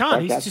 You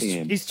can't.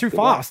 He's too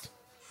fast.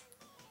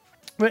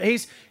 But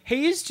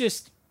he is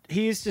just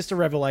a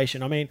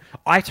revelation. I mean,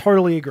 I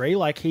totally agree.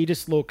 Like, he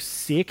just looks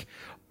sick.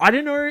 I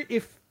don't know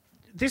if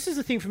this is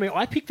the thing for me.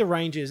 I picked the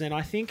Rangers, and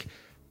I think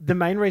the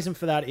main reason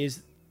for that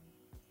is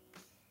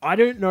I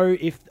don't know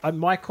if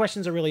my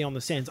questions are really on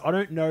the Sens. I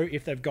don't know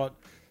if they've got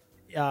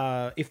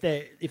if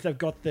they've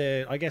got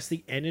the, I guess,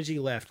 the energy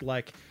left.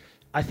 Like,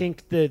 I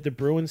think the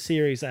Bruins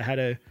series,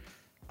 I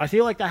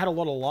feel like they had a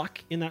lot of luck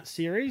in that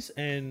series,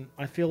 and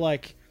I feel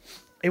like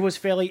it was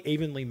fairly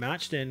evenly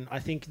matched. And I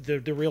think the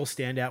real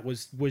standout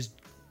was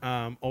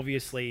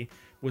obviously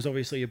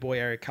your boy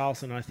Erik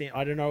Karlsson.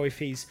 I don't know if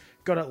he's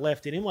got it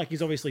left in him. Like,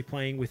 he's obviously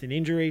playing with an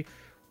injury.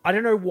 I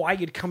don't know why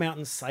you'd come out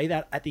and say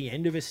that at the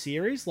end of a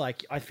series.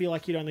 Like, I feel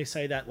like you'd only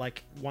say that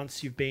like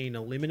once you've been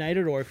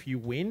eliminated or if you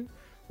win.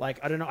 Like,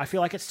 I don't know. I feel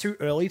like it's too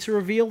early to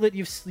reveal that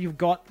you've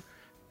got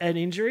an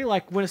injury.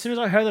 Like, as soon as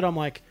I heard that, I'm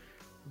like,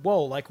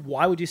 whoa, like,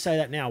 why would you say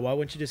that now? Why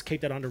wouldn't you just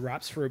keep that under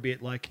wraps for a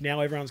bit? Like, now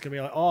everyone's going to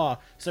be like, oh,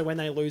 so when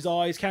they lose,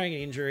 oh, he's carrying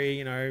an injury,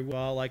 you know,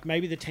 well, like,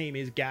 maybe the team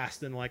is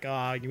gassed and like,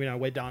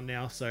 we're done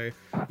now, so,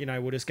 you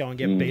know, we'll just go and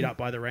get beat up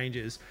by the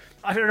Rangers.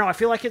 I don't know, I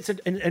feel like it's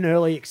an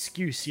early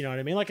excuse, you know what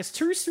I mean? Like, it's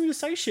too soon to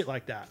say shit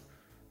like that.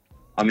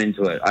 I'm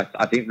into it.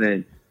 I think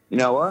that, you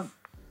know what?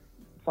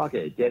 Fuck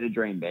it, dare to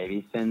dream,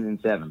 baby. Sends in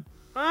 7.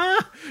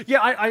 Yeah,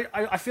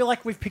 I feel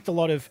like we've picked a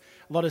lot of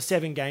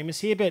 7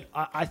 gamers here, but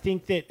I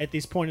think that at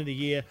this point of the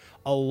year,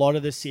 a lot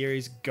of the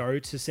series go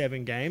to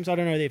 7 games. I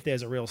don't know if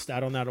there's a real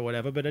stat on that or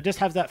whatever, but I just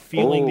have that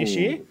feeling this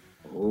year.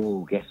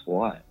 Oh, guess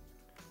what?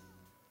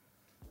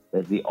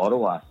 There's the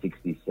Ottawa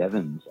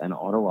 67s, and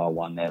Ottawa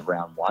won their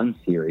round 1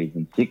 series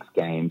in 6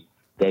 games.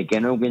 They're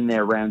going to win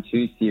their round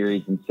 2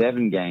 series in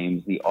 7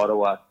 games. The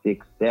Ottawa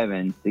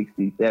 6-7,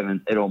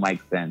 67s. It all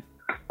makes sense.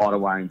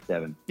 Ottawa in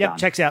 7. Yep, done.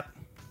 Checks out.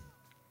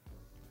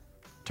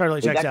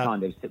 Totally checks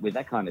out. With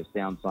that kind of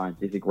sound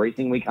scientific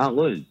reasoning, we can't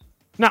lose.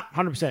 No,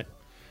 100%.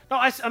 No,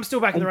 I'm still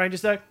backing the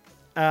Rangers, though.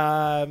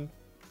 I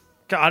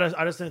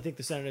just don't think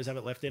the Senators have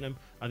it left in them.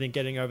 I think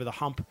getting over the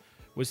hump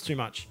was too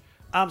much.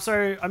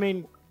 So, I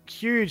mean,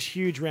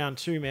 huge round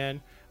 2,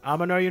 man. I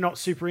know you're not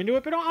super into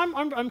it, but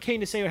I'm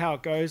keen to see how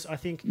it goes. I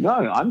think... No,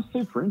 I'm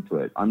super into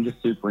it. I'm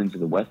just super into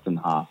the Western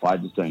half. I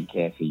just don't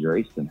care for your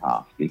Eastern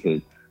half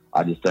because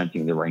I just don't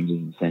think the Rangers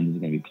and Sens are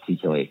going to be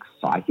particularly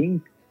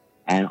exciting.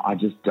 And I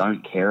just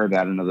don't care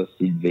about another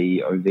Sid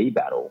v OV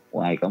battle.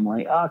 Like, I'm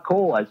like,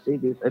 cool, I see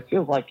this. It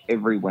feels like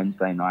every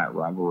Wednesday night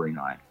rivalry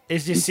night.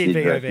 It's just Sid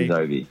v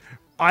OV.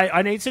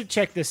 I need to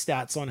check the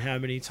stats on how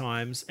many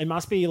times. It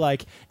must be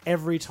like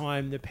every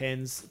time the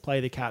Pens play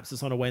the Caps,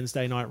 it's on a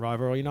Wednesday night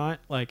rivalry night.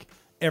 Like,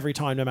 every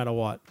time, no matter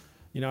what.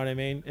 You know what I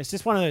mean? It's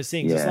just one of those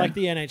things. Yeah. It's like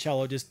the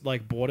NHL are just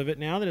like bored of it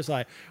now. They're just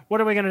like, what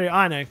are we going to do?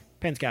 I know,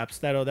 Pens Caps.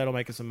 That'll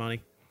make us some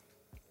money.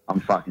 I'm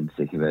fucking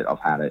sick of it. I've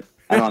had it.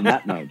 And on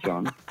that note,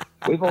 John,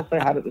 we've also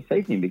had it this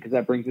evening because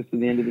that brings us to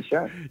the end of the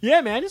show.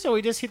 Yeah, man. So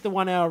we just hit the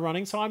 1 hour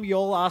running time. You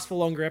all asked for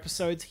longer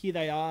episodes. Here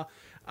they are.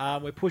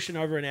 We're pushing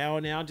over an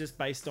hour now just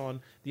based on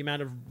the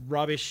amount of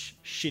rubbish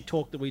shit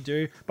talk that we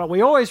do. But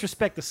we always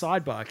respect the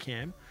sidebar,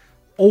 Cam.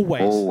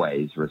 Always.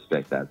 Always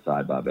respect that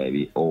sidebar,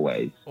 baby.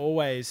 Always.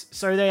 Always.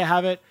 So there you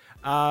have it.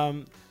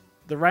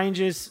 The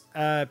Rangers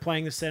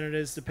playing the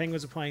Senators. The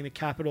Penguins are playing the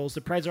Capitals.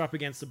 The Preds are up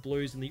against the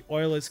Blues. And the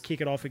Oilers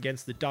kick it off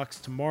against the Ducks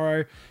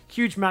tomorrow.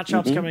 Huge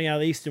matchups coming out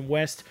of the East and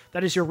West.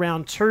 That is your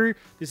round 2.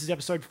 This is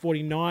episode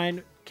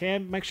 49.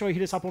 Cam, make sure you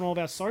hit us up on all of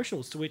our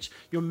socials, to which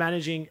you're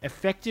managing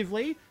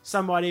effectively.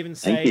 Some might even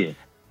say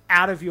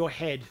out of your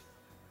head.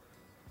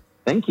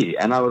 Thank you.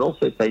 And I would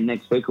also say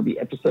next week will be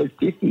episode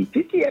 50.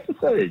 50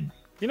 episodes.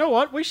 You know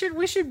what?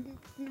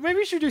 Maybe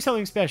we should do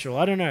something special.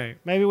 I don't know.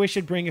 Maybe we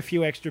should bring a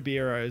few extra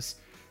bureaus.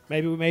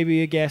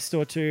 Maybe a guest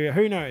or two.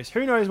 Who knows?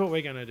 Who knows what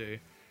we're going to do?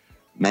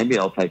 Maybe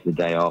I'll take the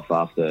day off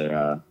after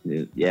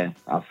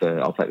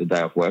I'll take the day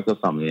off work or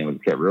something and we'll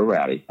get real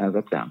rowdy. How's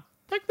that sound?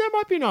 That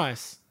might be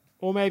nice.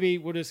 Or maybe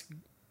we'll just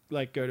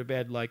like go to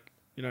bed like,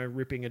 you know,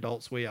 ripping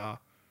adults we are.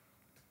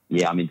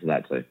 Yeah, I'm into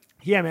that too.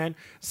 Yeah, man.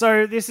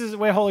 So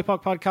we're Holy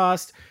Puck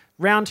Podcast.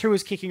 Round 2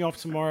 is kicking off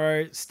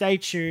tomorrow. Stay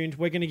tuned.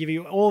 We're going to give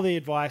you all the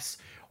advice,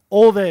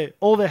 all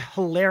the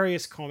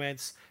hilarious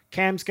comments.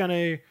 Cam's going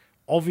to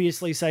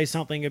obviously say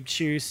something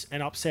obtuse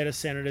and upset a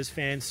Senators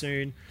fan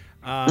soon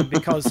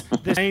because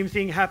the same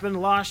thing happened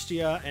last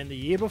year and the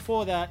year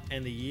before that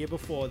and the year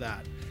before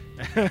that.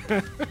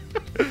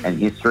 And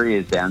history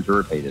is bound to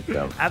repeat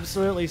itself.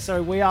 Absolutely.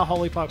 So we are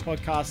Holy Puck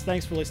Podcast.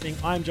 Thanks for listening.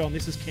 I'm John.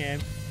 This is Cam.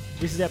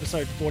 This is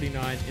episode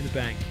 49 in the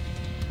bank.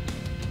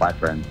 Bye,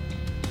 friends.